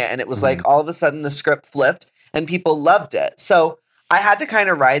quoting it. And it was like all of a sudden the script flipped and people loved it. So I had to kind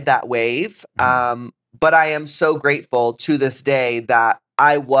of ride that wave. But I am so grateful to this day that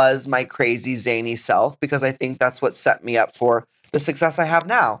I was my crazy, zany self because I think that's what set me up for the success I have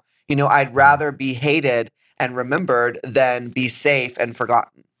now. You know, I'd rather be hated and remembered than be safe and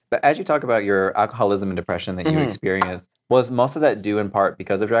forgotten. But as you talk about your alcoholism and depression that you experienced, Was most of that due in part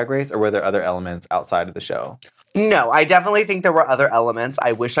because of Drag Race, or were there other elements outside of the show? No, I definitely think there were other elements.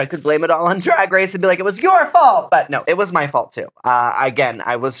 I wish I could blame it all on Drag Race and be like, it was your fault. But no, it was my fault too. Again,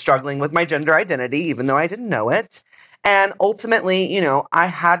 I was struggling with my gender identity, even though I didn't know it. And ultimately, I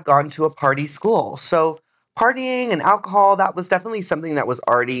had gone to a party school. So partying and alcohol, that was definitely something that was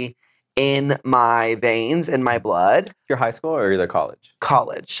already in my veins, in my blood. Your high school or either college?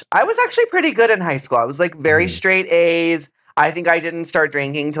 College. I was actually pretty good in high school. I was like very straight A's. I think I didn't start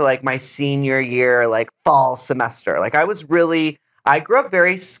drinking till like my senior year, like fall semester. Like I grew up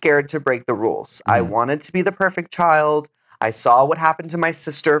very scared to break the rules. I wanted to be the perfect child. I saw what happened to my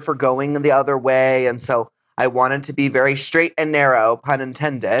sister for going the other way. And so I wanted to be very straight and narrow, pun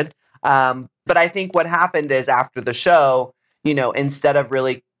intended. But I think what happened is after the show, instead of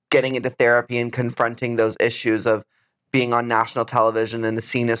really getting into therapy and confronting those issues of being on national television and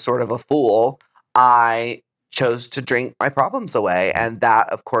seen as sort of a fool, I chose to drink my problems away. And that,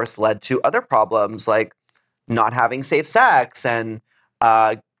 of course, led to other problems like not having safe sex and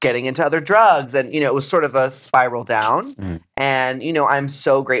getting into other drugs. And, it was sort of a spiral down. And, I'm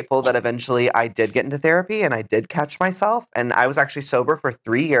so grateful that eventually I did get into therapy and I did catch myself. And I was actually sober for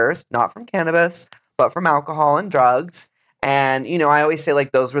 3 years, not from cannabis, but from alcohol and drugs. And, I always say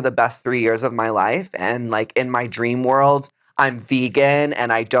like those were the best 3 years of my life. And like in my dream world, I'm vegan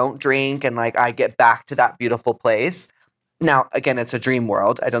and I don't drink and like I get back to that beautiful place. Now, again, it's a dream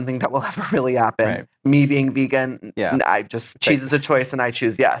world. I don't think that will ever really happen. Right. Me being vegan, Yeah. I just cheese is a choice and I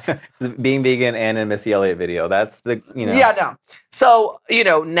choose yes. Being vegan and in Missy Elliott video. That's the, Yeah, no. So,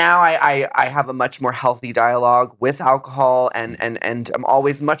 now I have a much more healthy dialogue with alcohol and I'm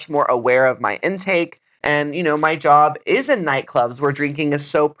always much more aware of my intake. And, my job is in nightclubs where drinking is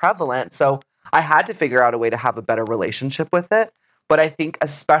so prevalent. So I had to figure out a way to have a better relationship with it. But I think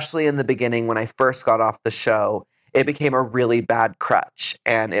especially in the beginning when I first got off the show, it became a really bad crutch.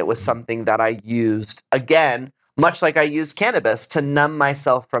 And it was something that I used, again, much like I used cannabis, to numb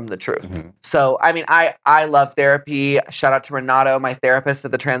myself from the truth. So, I mean, I love therapy. Shout out to Renato, my therapist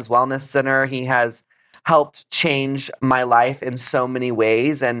at the Trans Wellness Center. He has helped change my life in so many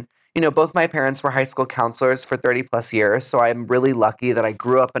ways. And, both my parents were high school counselors for 30 plus years. So I'm really lucky that I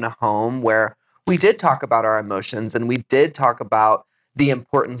grew up in a home where we did talk about our emotions and we did talk about the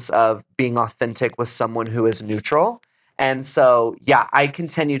importance of being authentic with someone who is neutral. And so, yeah, I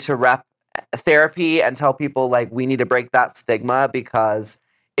continue to rep therapy and tell people like we need to break that stigma because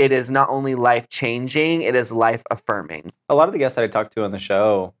it is not only life changing, it is life affirming. A lot of the guests that I talked to on the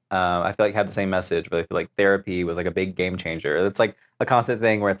show, I feel like had the same message, but I feel like therapy was like a big game changer. It's like a constant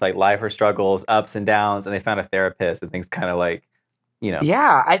thing where it's like life or struggles, ups and downs, and they found a therapist and things kind of like,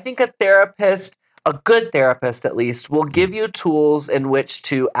 Yeah, I think a therapist, a good therapist at least, will give you tools in which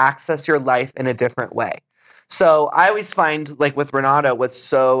to access your life in a different way. So I always find, like with Renato, what's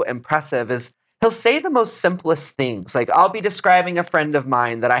so impressive is he'll say the most simplest things. Like I'll be describing a friend of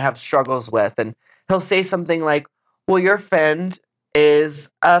mine that I have struggles with, and he'll say something like, well, your friend is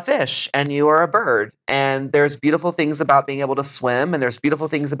a fish and you are a bird. And there's beautiful things about being able to swim and there's beautiful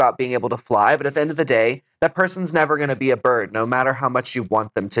things about being able to fly. But at the end of the day, that person's never going to be a bird, no matter how much you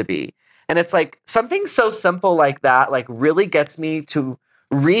want them to be. And it's like something so simple like that, like really gets me to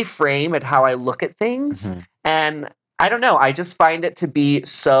reframe at how I look at things. And I don't know, I just find it to be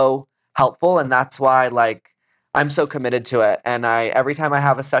so helpful. And that's why like I'm so committed to it. And every time I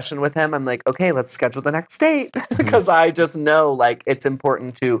have a session with him, I'm like, okay, let's schedule the next date. Because I just know like it's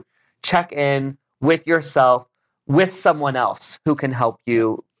important to check in with yourself, with someone else who can help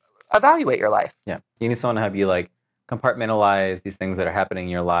you evaluate your life. Yeah. You need someone to help you like compartmentalize these things that are happening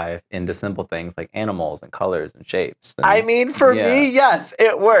in your life into simple things like animals and colors and shapes. And, I mean, for me, yes,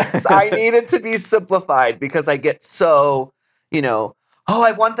 it works. I need it to be simplified because I get so, oh,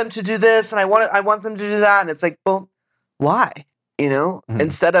 I want them to do this and I want them to do that. And it's like, well, why?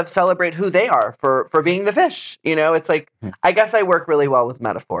 Instead of celebrate who they are for being the fish, it's like, I guess I work really well with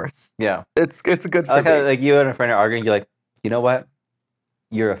metaphors. Yeah. It's a good for I like me. how like you and a friend are arguing, you're like, you know what?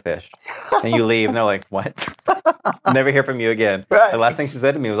 You're a fish. And you leave and they're like, what? Never hear from you again. Right. The last thing she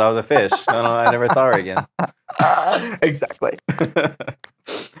said to me was I was a fish. No, I never saw her again. Exactly.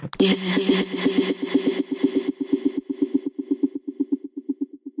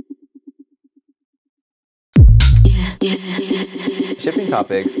 Shifting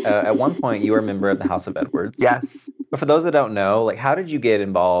topics, at one point you were a member of the House of Edwards. Yes. But for those that don't know, like how did you get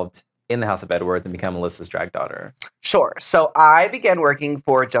involved in the House of Edwards and become Alyssa's drag daughter? Sure. So I began working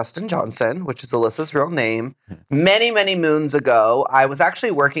for Justin Johnson, which is Alyssa's real name, many, many moons ago. I was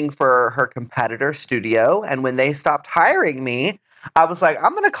actually working for her competitor studio. And when they stopped hiring me, I was like,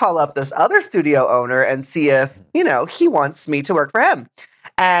 I'm going to call up this other studio owner and see if, he wants me to work for him.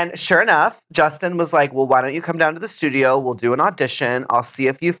 And sure enough, Justin was like, well, why don't you come down to the studio? We'll do an audition. I'll see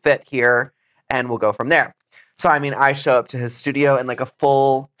if you fit here and we'll go from there. So, I show up to his studio in like a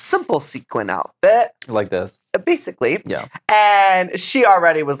full, simple sequin outfit. Like this. Basically. Yeah. And she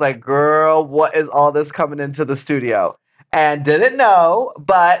already was like, girl, what is all this coming into the studio? And didn't know,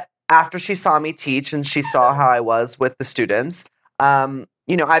 but after she saw me teach and she saw how I was with the students, I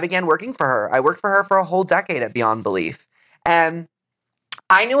began working for her. I worked for her for a whole decade at Beyond Belief. And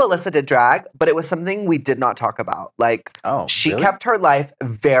I knew Alyssa did drag, but it was something we did not talk about. Like, she really? kept her life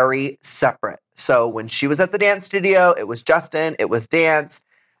very separate. So when she was at the dance studio, it was Justin, it was dance.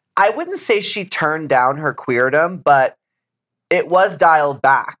 I wouldn't say she turned down her queerdom, but it was dialed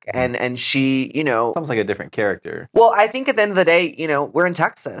back. And she, Sounds like a different character. Well, I think at the end of the day, we're in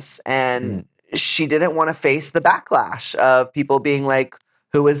Texas and she didn't want to face the backlash of people being like,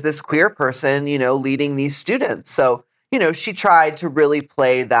 who is this queer person, leading these students? So, she tried to really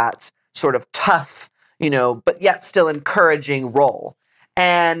play that sort of tough, but yet still encouraging role.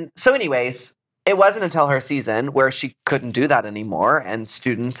 And so anyways, it wasn't until her season where she couldn't do that anymore. And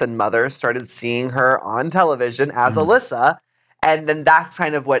students and mothers started seeing her on television as Alyssa. And then that's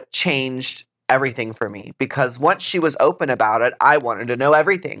kind of what changed everything for me, because once she was open about it, I wanted to know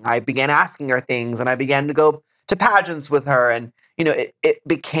everything. I began asking her things and I began to go to pageants with her. And, it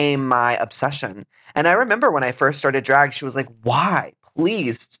became my obsession. And I remember when I first started drag, she was like, why?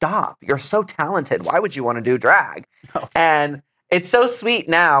 Please stop. You're so talented. Why would you want to do drag? Oh. And it's so sweet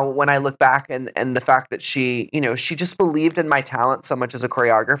now when I look back and the fact that she, she just believed in my talent so much as a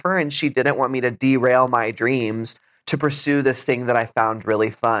choreographer, and she didn't want me to derail my dreams to pursue this thing that I found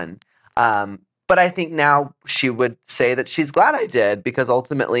really fun. But I think now she would say that she's glad I did, because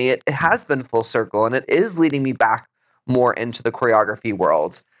ultimately it has been full circle and it is leading me back more into the choreography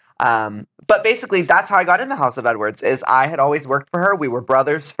world. But basically that's how I got in the House of Edwards. Is I had always worked for her. We were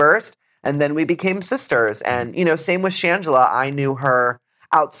brothers first, and then we became sisters. And, same with Shangela. I knew her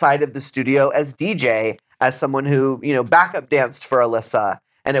outside of the studio as DJ, as someone who, backup danced for Alyssa.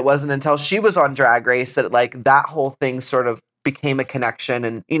 And it wasn't until she was on Drag Race that that whole thing sort of became a connection.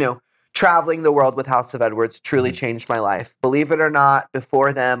 And, traveling the world with House of Edwards truly changed my life. Believe it or not,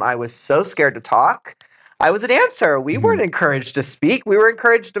 before them, I was so scared to talk. I was a dancer. We weren't encouraged to speak. We were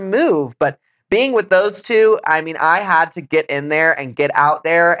encouraged to move. But being with those two, I had to get in there and get out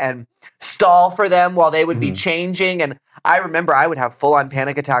there and stall for them while they would be changing. And I remember I would have full-on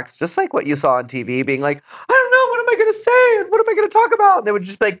panic attacks, just like what you saw on TV, being like, I don't know, what am I going to say? And what am I going to talk about? And they would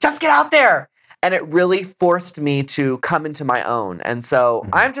just be like, just get out there. And it really forced me to come into my own. And so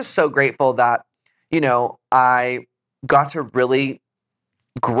I'm just so grateful that, I got to really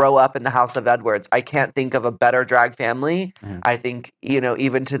grow up in the House of Edwards. I can't think of a better drag family. I think,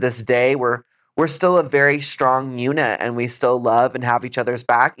 even to this day, we're still a very strong unit and we still love and have each other's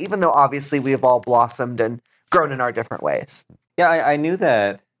back, even though obviously we have all blossomed and grown in our different ways. Yeah, I knew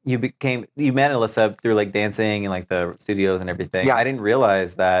that you met Alyssa through like dancing and like the studios and everything. Yeah. I didn't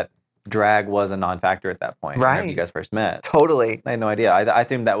realize that drag was a non-factor at that point. Right. Whenever you guys first met. Totally. I had no idea. I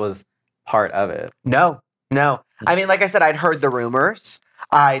assumed that was part of it. No. Like I said, I'd heard the rumors.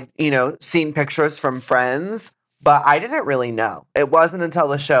 I'd, seen pictures from friends, but I didn't really know. It wasn't until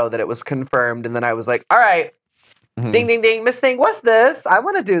the show that it was confirmed. And then I was like, all right, ding, ding, ding, Miss Thing, what's this? I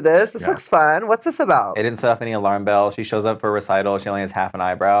want to do this. This looks fun. What's this about? It didn't set off any alarm bell. She shows up for a recital. She only has half an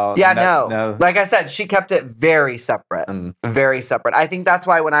eyebrow. Yeah, no. Like I said, she kept it very separate. Very separate. I think that's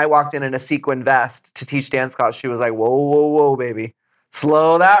why when I walked in a sequin vest to teach dance class, she was like, whoa, whoa, whoa, baby.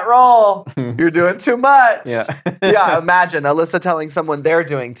 Slow that roll. You're doing too much. Yeah. Yeah, imagine Alyssa telling someone they're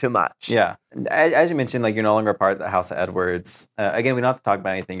doing too much. Yeah. As you mentioned, you're no longer a part of the House of Edwards. Again, we don't have to talk about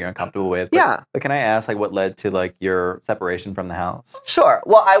anything you're uncomfortable with. But can I ask, what led to, your separation from the house? Sure.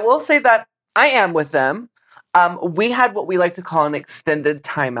 Well, I will say that I am with them. We had what we like to call an extended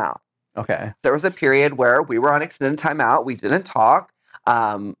timeout. Okay. There was a period where we were on extended timeout. We didn't talk.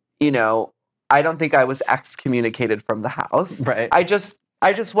 I don't think I was excommunicated from the house. Right. I just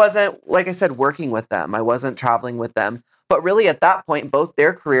wasn't, like I said, working with them. I wasn't traveling with them. But really at that point, both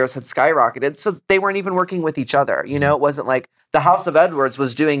their careers had skyrocketed, so they weren't even working with each other. It wasn't like the House of Edwards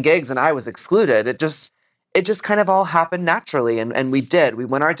was doing gigs and I was excluded. It just kind of all happened naturally. And we did. We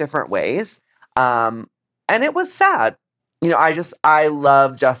went our different ways. And it was sad. I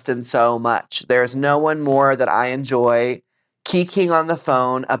love Justin so much. There's no one more that I enjoy kikiing on the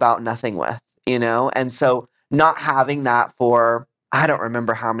phone about nothing with. And so not having that for, I don't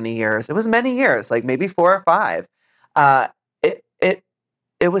remember how many years, it was many years, like maybe 4 or 5.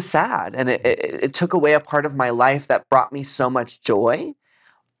 it was sad, and it took away a part of my life that brought me so much joy.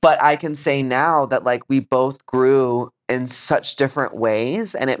 But I can say now that like we both grew in such different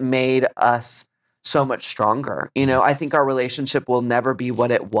ways, and it made us so much stronger. You know, I think our relationship will never be what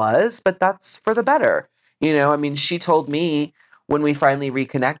it was, but that's for the better. You know, I mean, she told me when we finally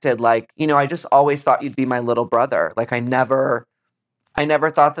reconnected, like, you know, I just always thought you'd be my little brother. Like, I never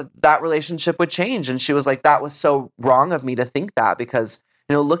thought that that relationship would change. And she was like, that was so wrong of me to think that because,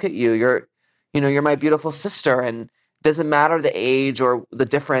 you know, look at you. You're my beautiful sister. And it doesn't matter the age or the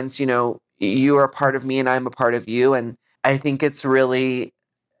difference, you know, you are a part of me and I'm a part of you. And I think it's really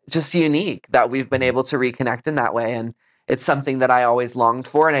just unique that we've been able to reconnect in that way. And it's something that I always longed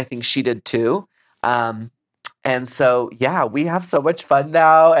for. And I think she did too. And so, yeah, we have so much fun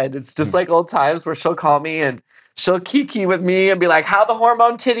now. And it's just like old times where she'll call me and she'll kiki with me and be like, how the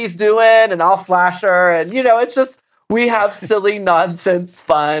hormone titties doing? And I'll flash her. And, you know, it's just, we have silly nonsense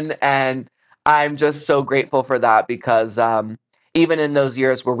fun. And I'm just so grateful for that because even in those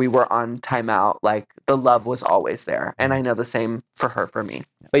years where we were on timeout, like the love was always there. And I know the same for her, for me.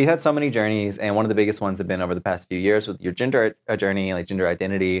 But you had so many journeys, and one of the biggest ones have been over the past few years with your gender journey, like gender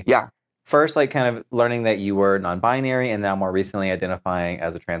identity. Yeah. First, like kind of learning that you were non-binary, and now more recently identifying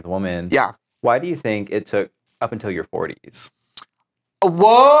as a trans woman. Yeah. Why do you think it took up until your 40s?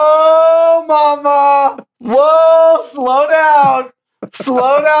 Whoa, mama. Whoa, slow down.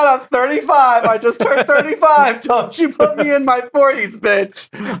 Slow down. I'm 35. I just turned 35. Don't you put me in my 40s, bitch.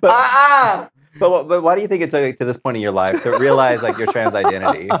 But why do you think it took to this point in your life to realize like your trans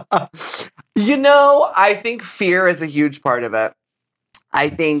identity? You know, I think fear is a huge part of it. I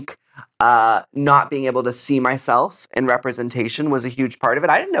think not being able to see myself in representation was a huge part of it.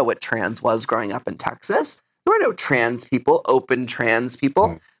 I didn't know what trans was growing up in Texas. There were no trans people, open trans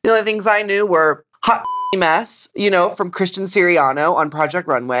people. The only things I knew were hot mess, you know, from Christian Siriano on Project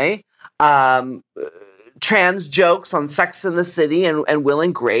Runway, trans jokes on Sex and the City and Will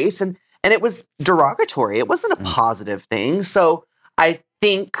and Grace, and it was derogatory. It wasn't a positive thing. So I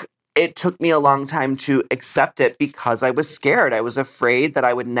think it took me a long time to accept it because I was scared. I was afraid that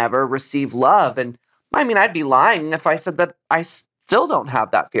I would never receive love. And I mean, I'd be lying if I said that I still don't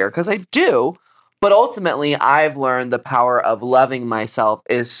have that fear because I do. But ultimately, I've learned the power of loving myself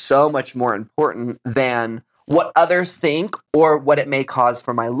is so much more important than what others think or what it may cause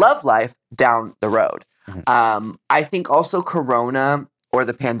for my love life down the road. I think also Corona or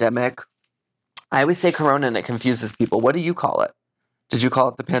the pandemic, I always say Corona and it confuses people. What do you call it? Did you call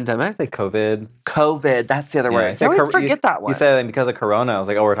it the pandemic? Like COVID. COVID, that's the other word. I always forget that one. You said because of Corona, I was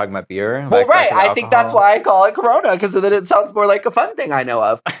like, oh, we're talking about beer? Well, like, right. I think that's why I call it Corona, because then it sounds more like a fun thing I know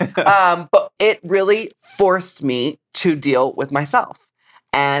of. But it really forced me to deal with myself.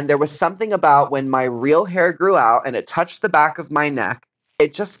 And there was something about when my real hair grew out and it touched the back of my neck,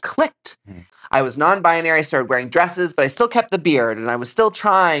 it just clicked. I was non-binary, started wearing dresses, but I still kept the beard and I was still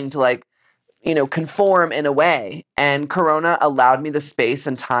trying to like, you know, conform in a way. And Corona allowed me the space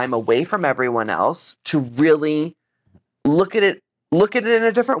and time away from everyone else to really look at it in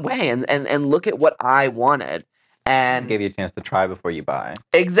a different way and look at what I wanted. And it gave you a chance to try before you buy.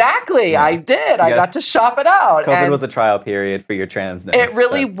 Exactly. Yeah. I did. I got to shop it out. COVID was a trial period for your transness. It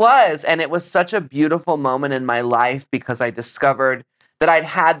really was. And it was such a beautiful moment in my life because I discovered that I'd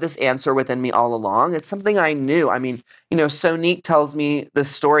had this answer within me all along. It's something I knew. I mean, you know, Sonique tells me this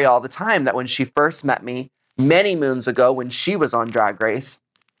story all the time that when she first met me many moons ago when she was on Drag Race,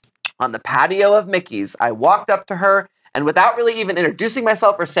 on the patio of Mickey's, I walked up to her and without really even introducing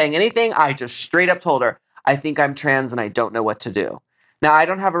myself or saying anything, I just straight up told her, I think I'm trans and I don't know what to do. Now, I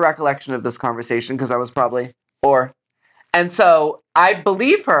don't have a recollection of this conversation because I was probably four. And so I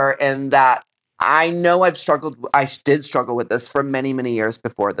believe her in that. I know I did struggle with this for many, many years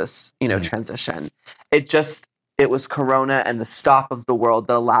before this, you know, transition. It was Corona and the stop of the world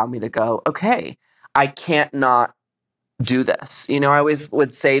that allowed me to go, okay, I can't not do this. You know, I always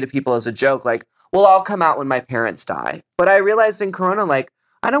would say to people as a joke, like, well, I'll come out when my parents die. But I realized in Corona, like,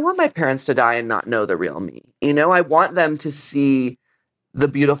 I don't want my parents to die and not know the real me. You know, I want them to see the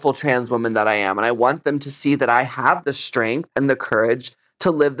beautiful trans woman that I am. And I want them to see that I have the strength and the courage to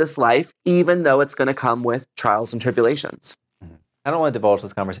live this life, even though it's going to come with trials and tribulations. I don't want to divulge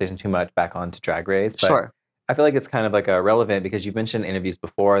this conversation too much back onto Drag Race, but sure. I feel like it's kind of like relevant because you've mentioned in interviews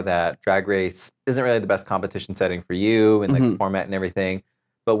before that Drag Race isn't really the best competition setting for you and like the format and everything.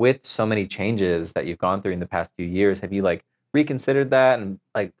 But with so many changes that you've gone through in the past few years, have you like reconsidered that and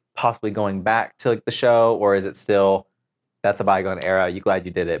like possibly going back to like the show, or is it still that's a bygone era? You're glad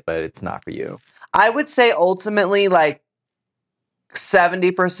you did it, but it's not for you? I would say ultimately like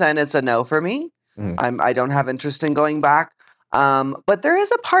 70% it's a no for me. I don't have interest in going back. But there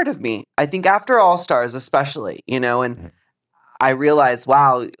is a part of me, I think after All Stars especially, and I realized,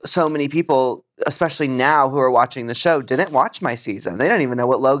 wow, so many people, especially now who are watching the show, didn't watch my season. They don't even know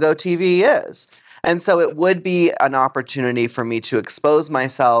what Logo TV is. And so it would be an opportunity for me to expose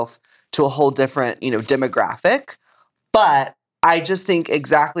myself to a whole different, demographic. But I just think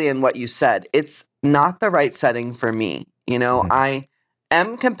exactly in what you said, it's not the right setting for me. I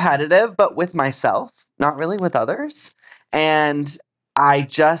am competitive, but with myself, not really with others. And I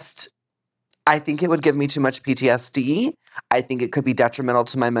think it would give me too much PTSD. I think it could be detrimental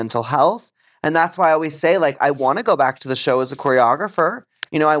to my mental health. And that's why I always say, I want to go back to the show as a choreographer.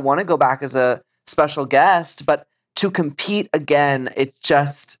 I want to go back as a special guest, but to compete again, it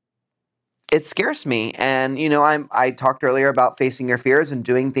scares me. And, I talked earlier about facing your fears and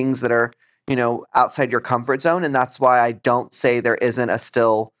doing things that are, outside your comfort zone. And that's why I don't say there isn't a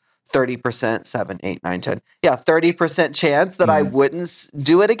still 30%, 7, 8, 9, 10. Yeah, 30% chance that I wouldn't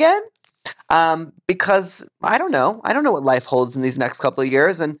do it again. Because I don't know. I don't know what life holds in these next couple of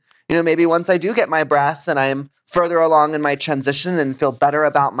years. And, maybe once I do get my breasts and I'm further along in my transition and feel better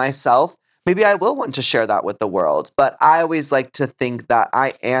about myself, maybe I will want to share that with the world. But I always like to think that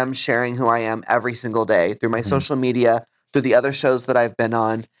I am sharing who I am every single day through my social media, through the other shows that I've been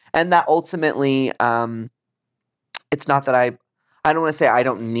on. And that ultimately, it's not that I don't want to say I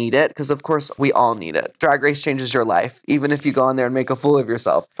don't need it, because of course we all need it. Drag Race changes your life, even if you go on there and make a fool of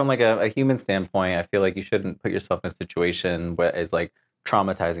yourself. From a human standpoint, I feel like you shouldn't put yourself in a situation where it's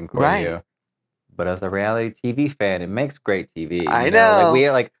traumatizing for you. But as a reality TV fan, it makes great TV. I know. We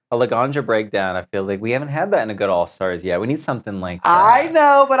a Laganja breakdown. I feel like we haven't had that in a good All Stars yet. We need something like that. I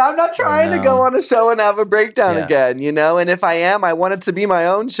know, but I'm not trying to go on a show and have a breakdown again, And if I am, I want it to be my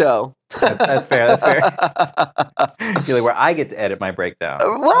own show. That's fair. That's fair. You're like, where I get to edit my breakdown.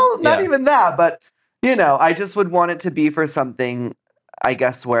 Well, not even that, but I just would want it to be for something, I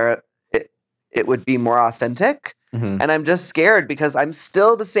guess, where it would be more authentic. And I'm just scared because I'm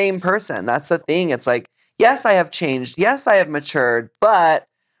still the same person. That's the thing. It's like, yes, I have changed. Yes, I have matured, but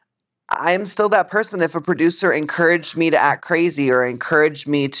I'm still that person. If a producer encouraged me to act crazy or encouraged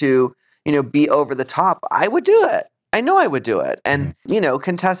me to, be over the top, I would do it. I know I would do it. And,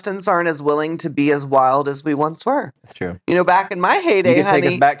 contestants aren't as willing to be as wild as we once were. That's true. Back in my heyday, you can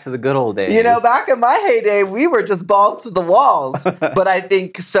take us back to the good old days. Back in my heyday, we were just balls to the walls. But I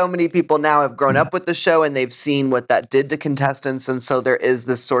think so many people now have grown up with the show and they've seen what that did to contestants. And so there is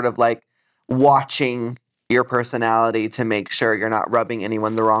this sort of watching your personality to make sure you're not rubbing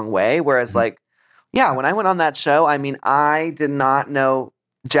anyone the wrong way. Whereas when I went on that show, I did not know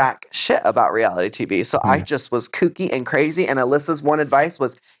jack shit about reality TV. So I just was kooky and crazy. And Alyssa's one advice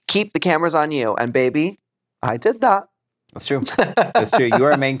was keep the cameras on you. And baby, I did that. That's true. That's true. You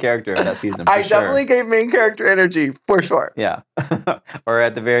are a main character in that season. For I definitely gave main character energy for sure. Yeah. Or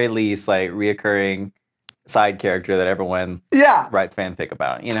at the very least, reoccurring side character that everyone writes fanfic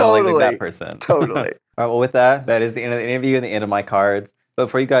about. Totally. Like that person. Totally. All right. Well, with that is the end of the interview and the end of my cards. But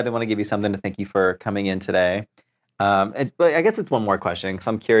before you go, I want to give you something to thank you for coming in today. But I guess it's one more question because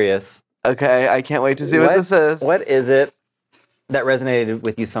I'm curious. Okay, I can't wait to see what this is. What is it that resonated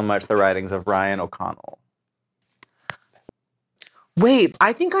with you so much, the writings of Ryan O'Connell? Wait,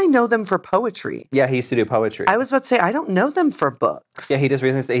 I think I know them for poetry. Yeah, he used to do poetry. I was about to say, I don't know them for books. Yeah, he just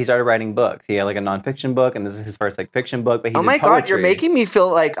recently he started writing books. He had a nonfiction book, and this is his first fiction book. But he oh my God, you're making me feel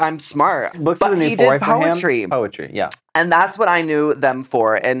like I'm smart. Books but is a new he did poetry. Poetry, yeah. And that's what I knew them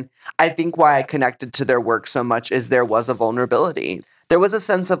for. And I think why I connected to their work so much is there was a vulnerability. There was a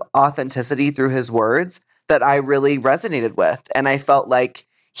sense of authenticity through his words that I really resonated with. And I felt like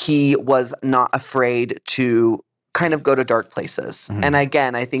he was not afraid to kind of go to dark places. And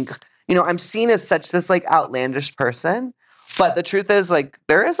again, I think, I'm seen as such this outlandish person, but the truth is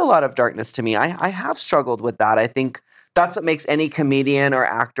there is a lot of darkness to me. I have struggled with that. I think that's what makes any comedian or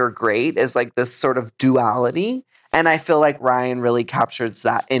actor great is this sort of duality. And I feel like Ryan really captures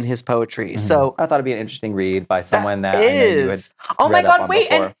that in his poetry. So I thought it'd be an interesting read by someone that I know you had oh my read up God, on wait,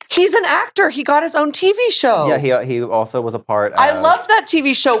 before. and he's an actor. He got his own TV show. Yeah, he also was a part of... I love that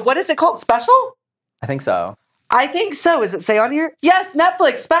TV show. What is it called? Special? I think so. I think so. Is it say on here? Yes,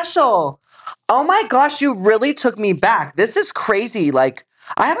 Netflix Special. Oh my gosh, you really took me back. This is crazy.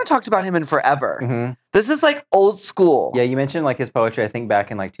 I haven't talked about him in forever. This is old school. Yeah, you mentioned his poetry, I think back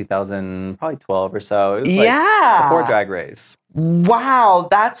in 2012 or so. It was before Drag Race. Wow,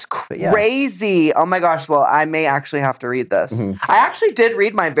 that's crazy. Yeah. Oh my gosh, well, I may actually have to read this. I actually did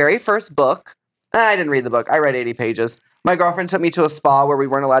read my very first book. I didn't read the book. I read 80 pages. My girlfriend took me to a spa where we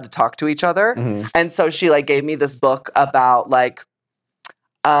weren't allowed to talk to each other. And so she gave me this book about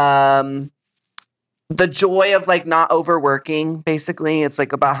the joy of like not overworking, basically. It's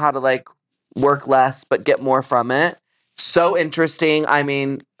like about how to like work less but get more from it. So interesting. I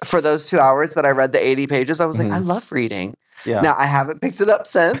mean, for those 2 hours that I read the 80 pages, I was like, I love reading. Yeah. Now, I haven't picked it up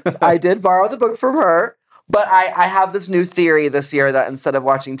since. I did borrow the book from her, but I have this new theory this year that instead of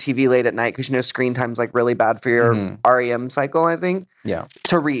watching TV late at night, because you know screen time's like really bad for your REM cycle, I think,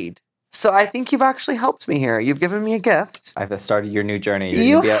 to read. So I think you've actually helped me here. You've given me a gift. I've started your new journey.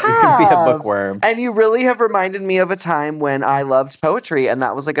 You're going to be a bookworm. And you really have reminded me of a time when I loved poetry, and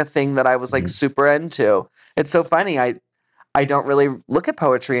that was like a thing that I was like super into. It's so funny. I don't really look at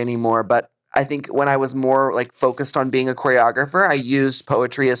poetry anymore, but I think when I was more like focused on being a choreographer, I used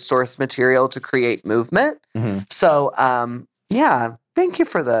poetry as source material to create movement. So, yeah. Thank you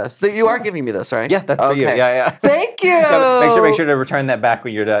for this. You are giving me this, right? Yeah, that's for you. Yeah. Thank you. Make sure to return that back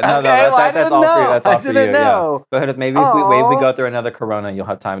when you're done. No, Okay, that's all for you. That's all for you. Didn't know. Yeah. Go ahead. Maybe if we go through another Corona, you'll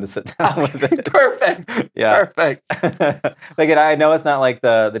have time to sit down with it. Perfect. Yeah. Perfect. Like, I know it's not like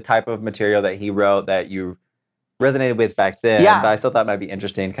the type of material that he wrote that you resonated with back then, but I still thought it might be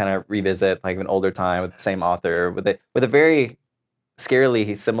interesting to kind of revisit like an older time with the same author with a very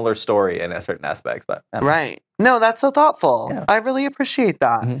scarily similar story in certain aspects. But right. No, that's so thoughtful. Yeah. I really appreciate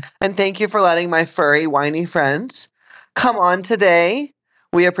that. And thank you for letting my furry, whiny friend come on today.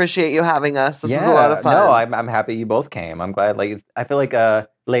 We appreciate you having us. This was a lot of fun. No, I'm happy you both came. I'm glad. Like, I feel like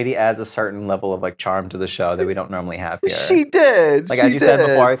Lady adds a certain level of like charm to the show that we don't normally have here. She did. Like, as you said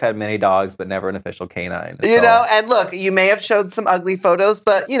before, I've had many dogs, but never an official canine. You know, and look, you may have showed some ugly photos,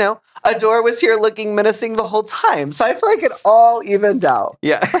 but you know, Adore was here looking menacing the whole time. So I feel like it all evened out.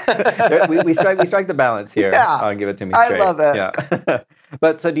 Yeah. we strike the balance here. Yeah. Give it to me straight. I love it. Yeah.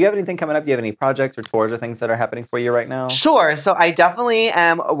 But so do you have anything coming up? Do you have any projects or tours or things that are happening for you right now? Sure. So I definitely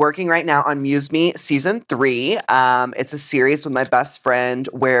am working right now on Muse Me Season 3. It's a series with my best friend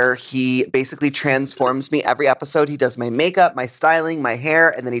where he basically transforms me every episode. He does my makeup, my styling, my hair,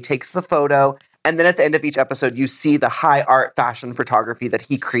 and then he takes the photo. And then at the end of each episode, you see the high art fashion photography that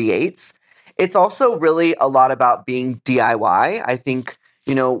he creates. It's also really a lot about being DIY. I think,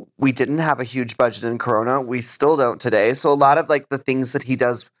 you know, we didn't have a huge budget in Corona. We still don't today. So a lot of like the things that he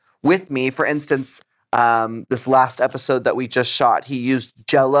does with me, for instance, this last episode that we just shot, he used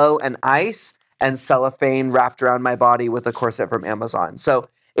Jell-O and ice and cellophane wrapped around my body with a corset from Amazon. So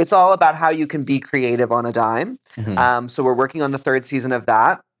it's all about how you can be creative on a dime. So we're working on the 3rd season of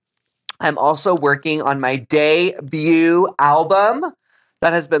that. I'm also working on my debut album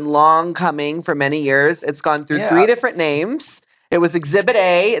that has been long coming for many years. It's gone through 3 different names. It was Exhibit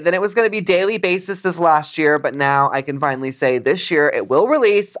A, then it was going to be Daily Basis this last year, but now I can finally say this year it will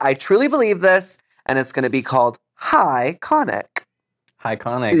release. I truly believe this, and it's going to be called Hi-Conic.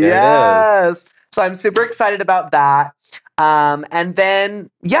 Hi-Conic, there it is. So I'm super excited about that. And then,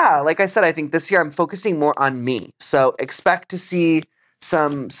 yeah, like I said, I think this year I'm focusing more on me. So expect to see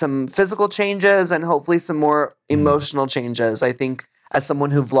some physical changes and hopefully some more emotional changes. I think as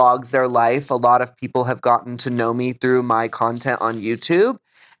someone who vlogs their life, a lot of people have gotten to know me through my content on YouTube.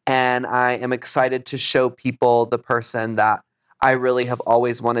 And I am excited to show people the person that I really have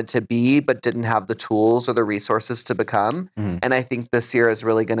always wanted to be, but didn't have the tools or the resources to become. And I think this year is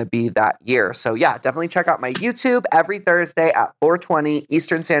really going to be that year. So yeah, definitely check out my YouTube every Thursday at 4:20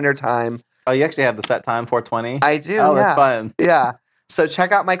 Eastern Standard Time. Oh, you actually have the set time, 4:20? I do, Oh, that's fun. Yeah. So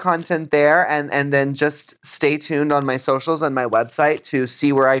check out my content there and then just stay tuned on my socials and my website to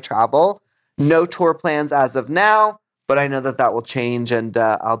see where I travel. No tour plans as of now, but I know that will change and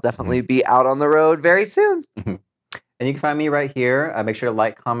I'll definitely be out on the road very soon. And you can find me right here. Make sure to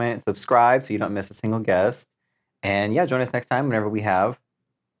like, comment, subscribe so you don't miss a single guest. And yeah, join us next time whenever we have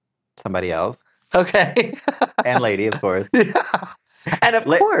somebody else. Okay. And Lady, of course. Yeah. And of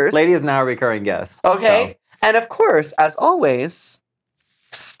course. Lady is now a recurring guest. Okay. So. And of course, as always,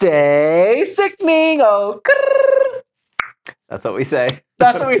 stay sickening. Oh, grrr. That's what we say.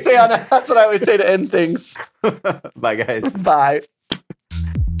 That's what we say that's what I always say to end things. Bye, guys. Bye.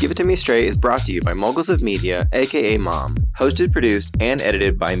 Give It To Me Straight is brought to you by Moguls of Media, aka Mom. Hosted, produced, and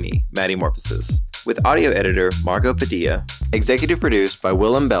edited by me, Maddie Morphosis. With audio editor Margot Padilla. Executive produced by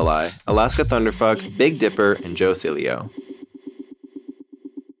Willem Belli, Alaska Thunderfuck, Big Dipper, and Joe Cilio.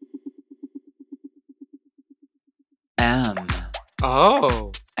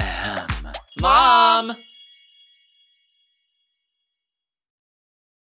 Oh. Mom!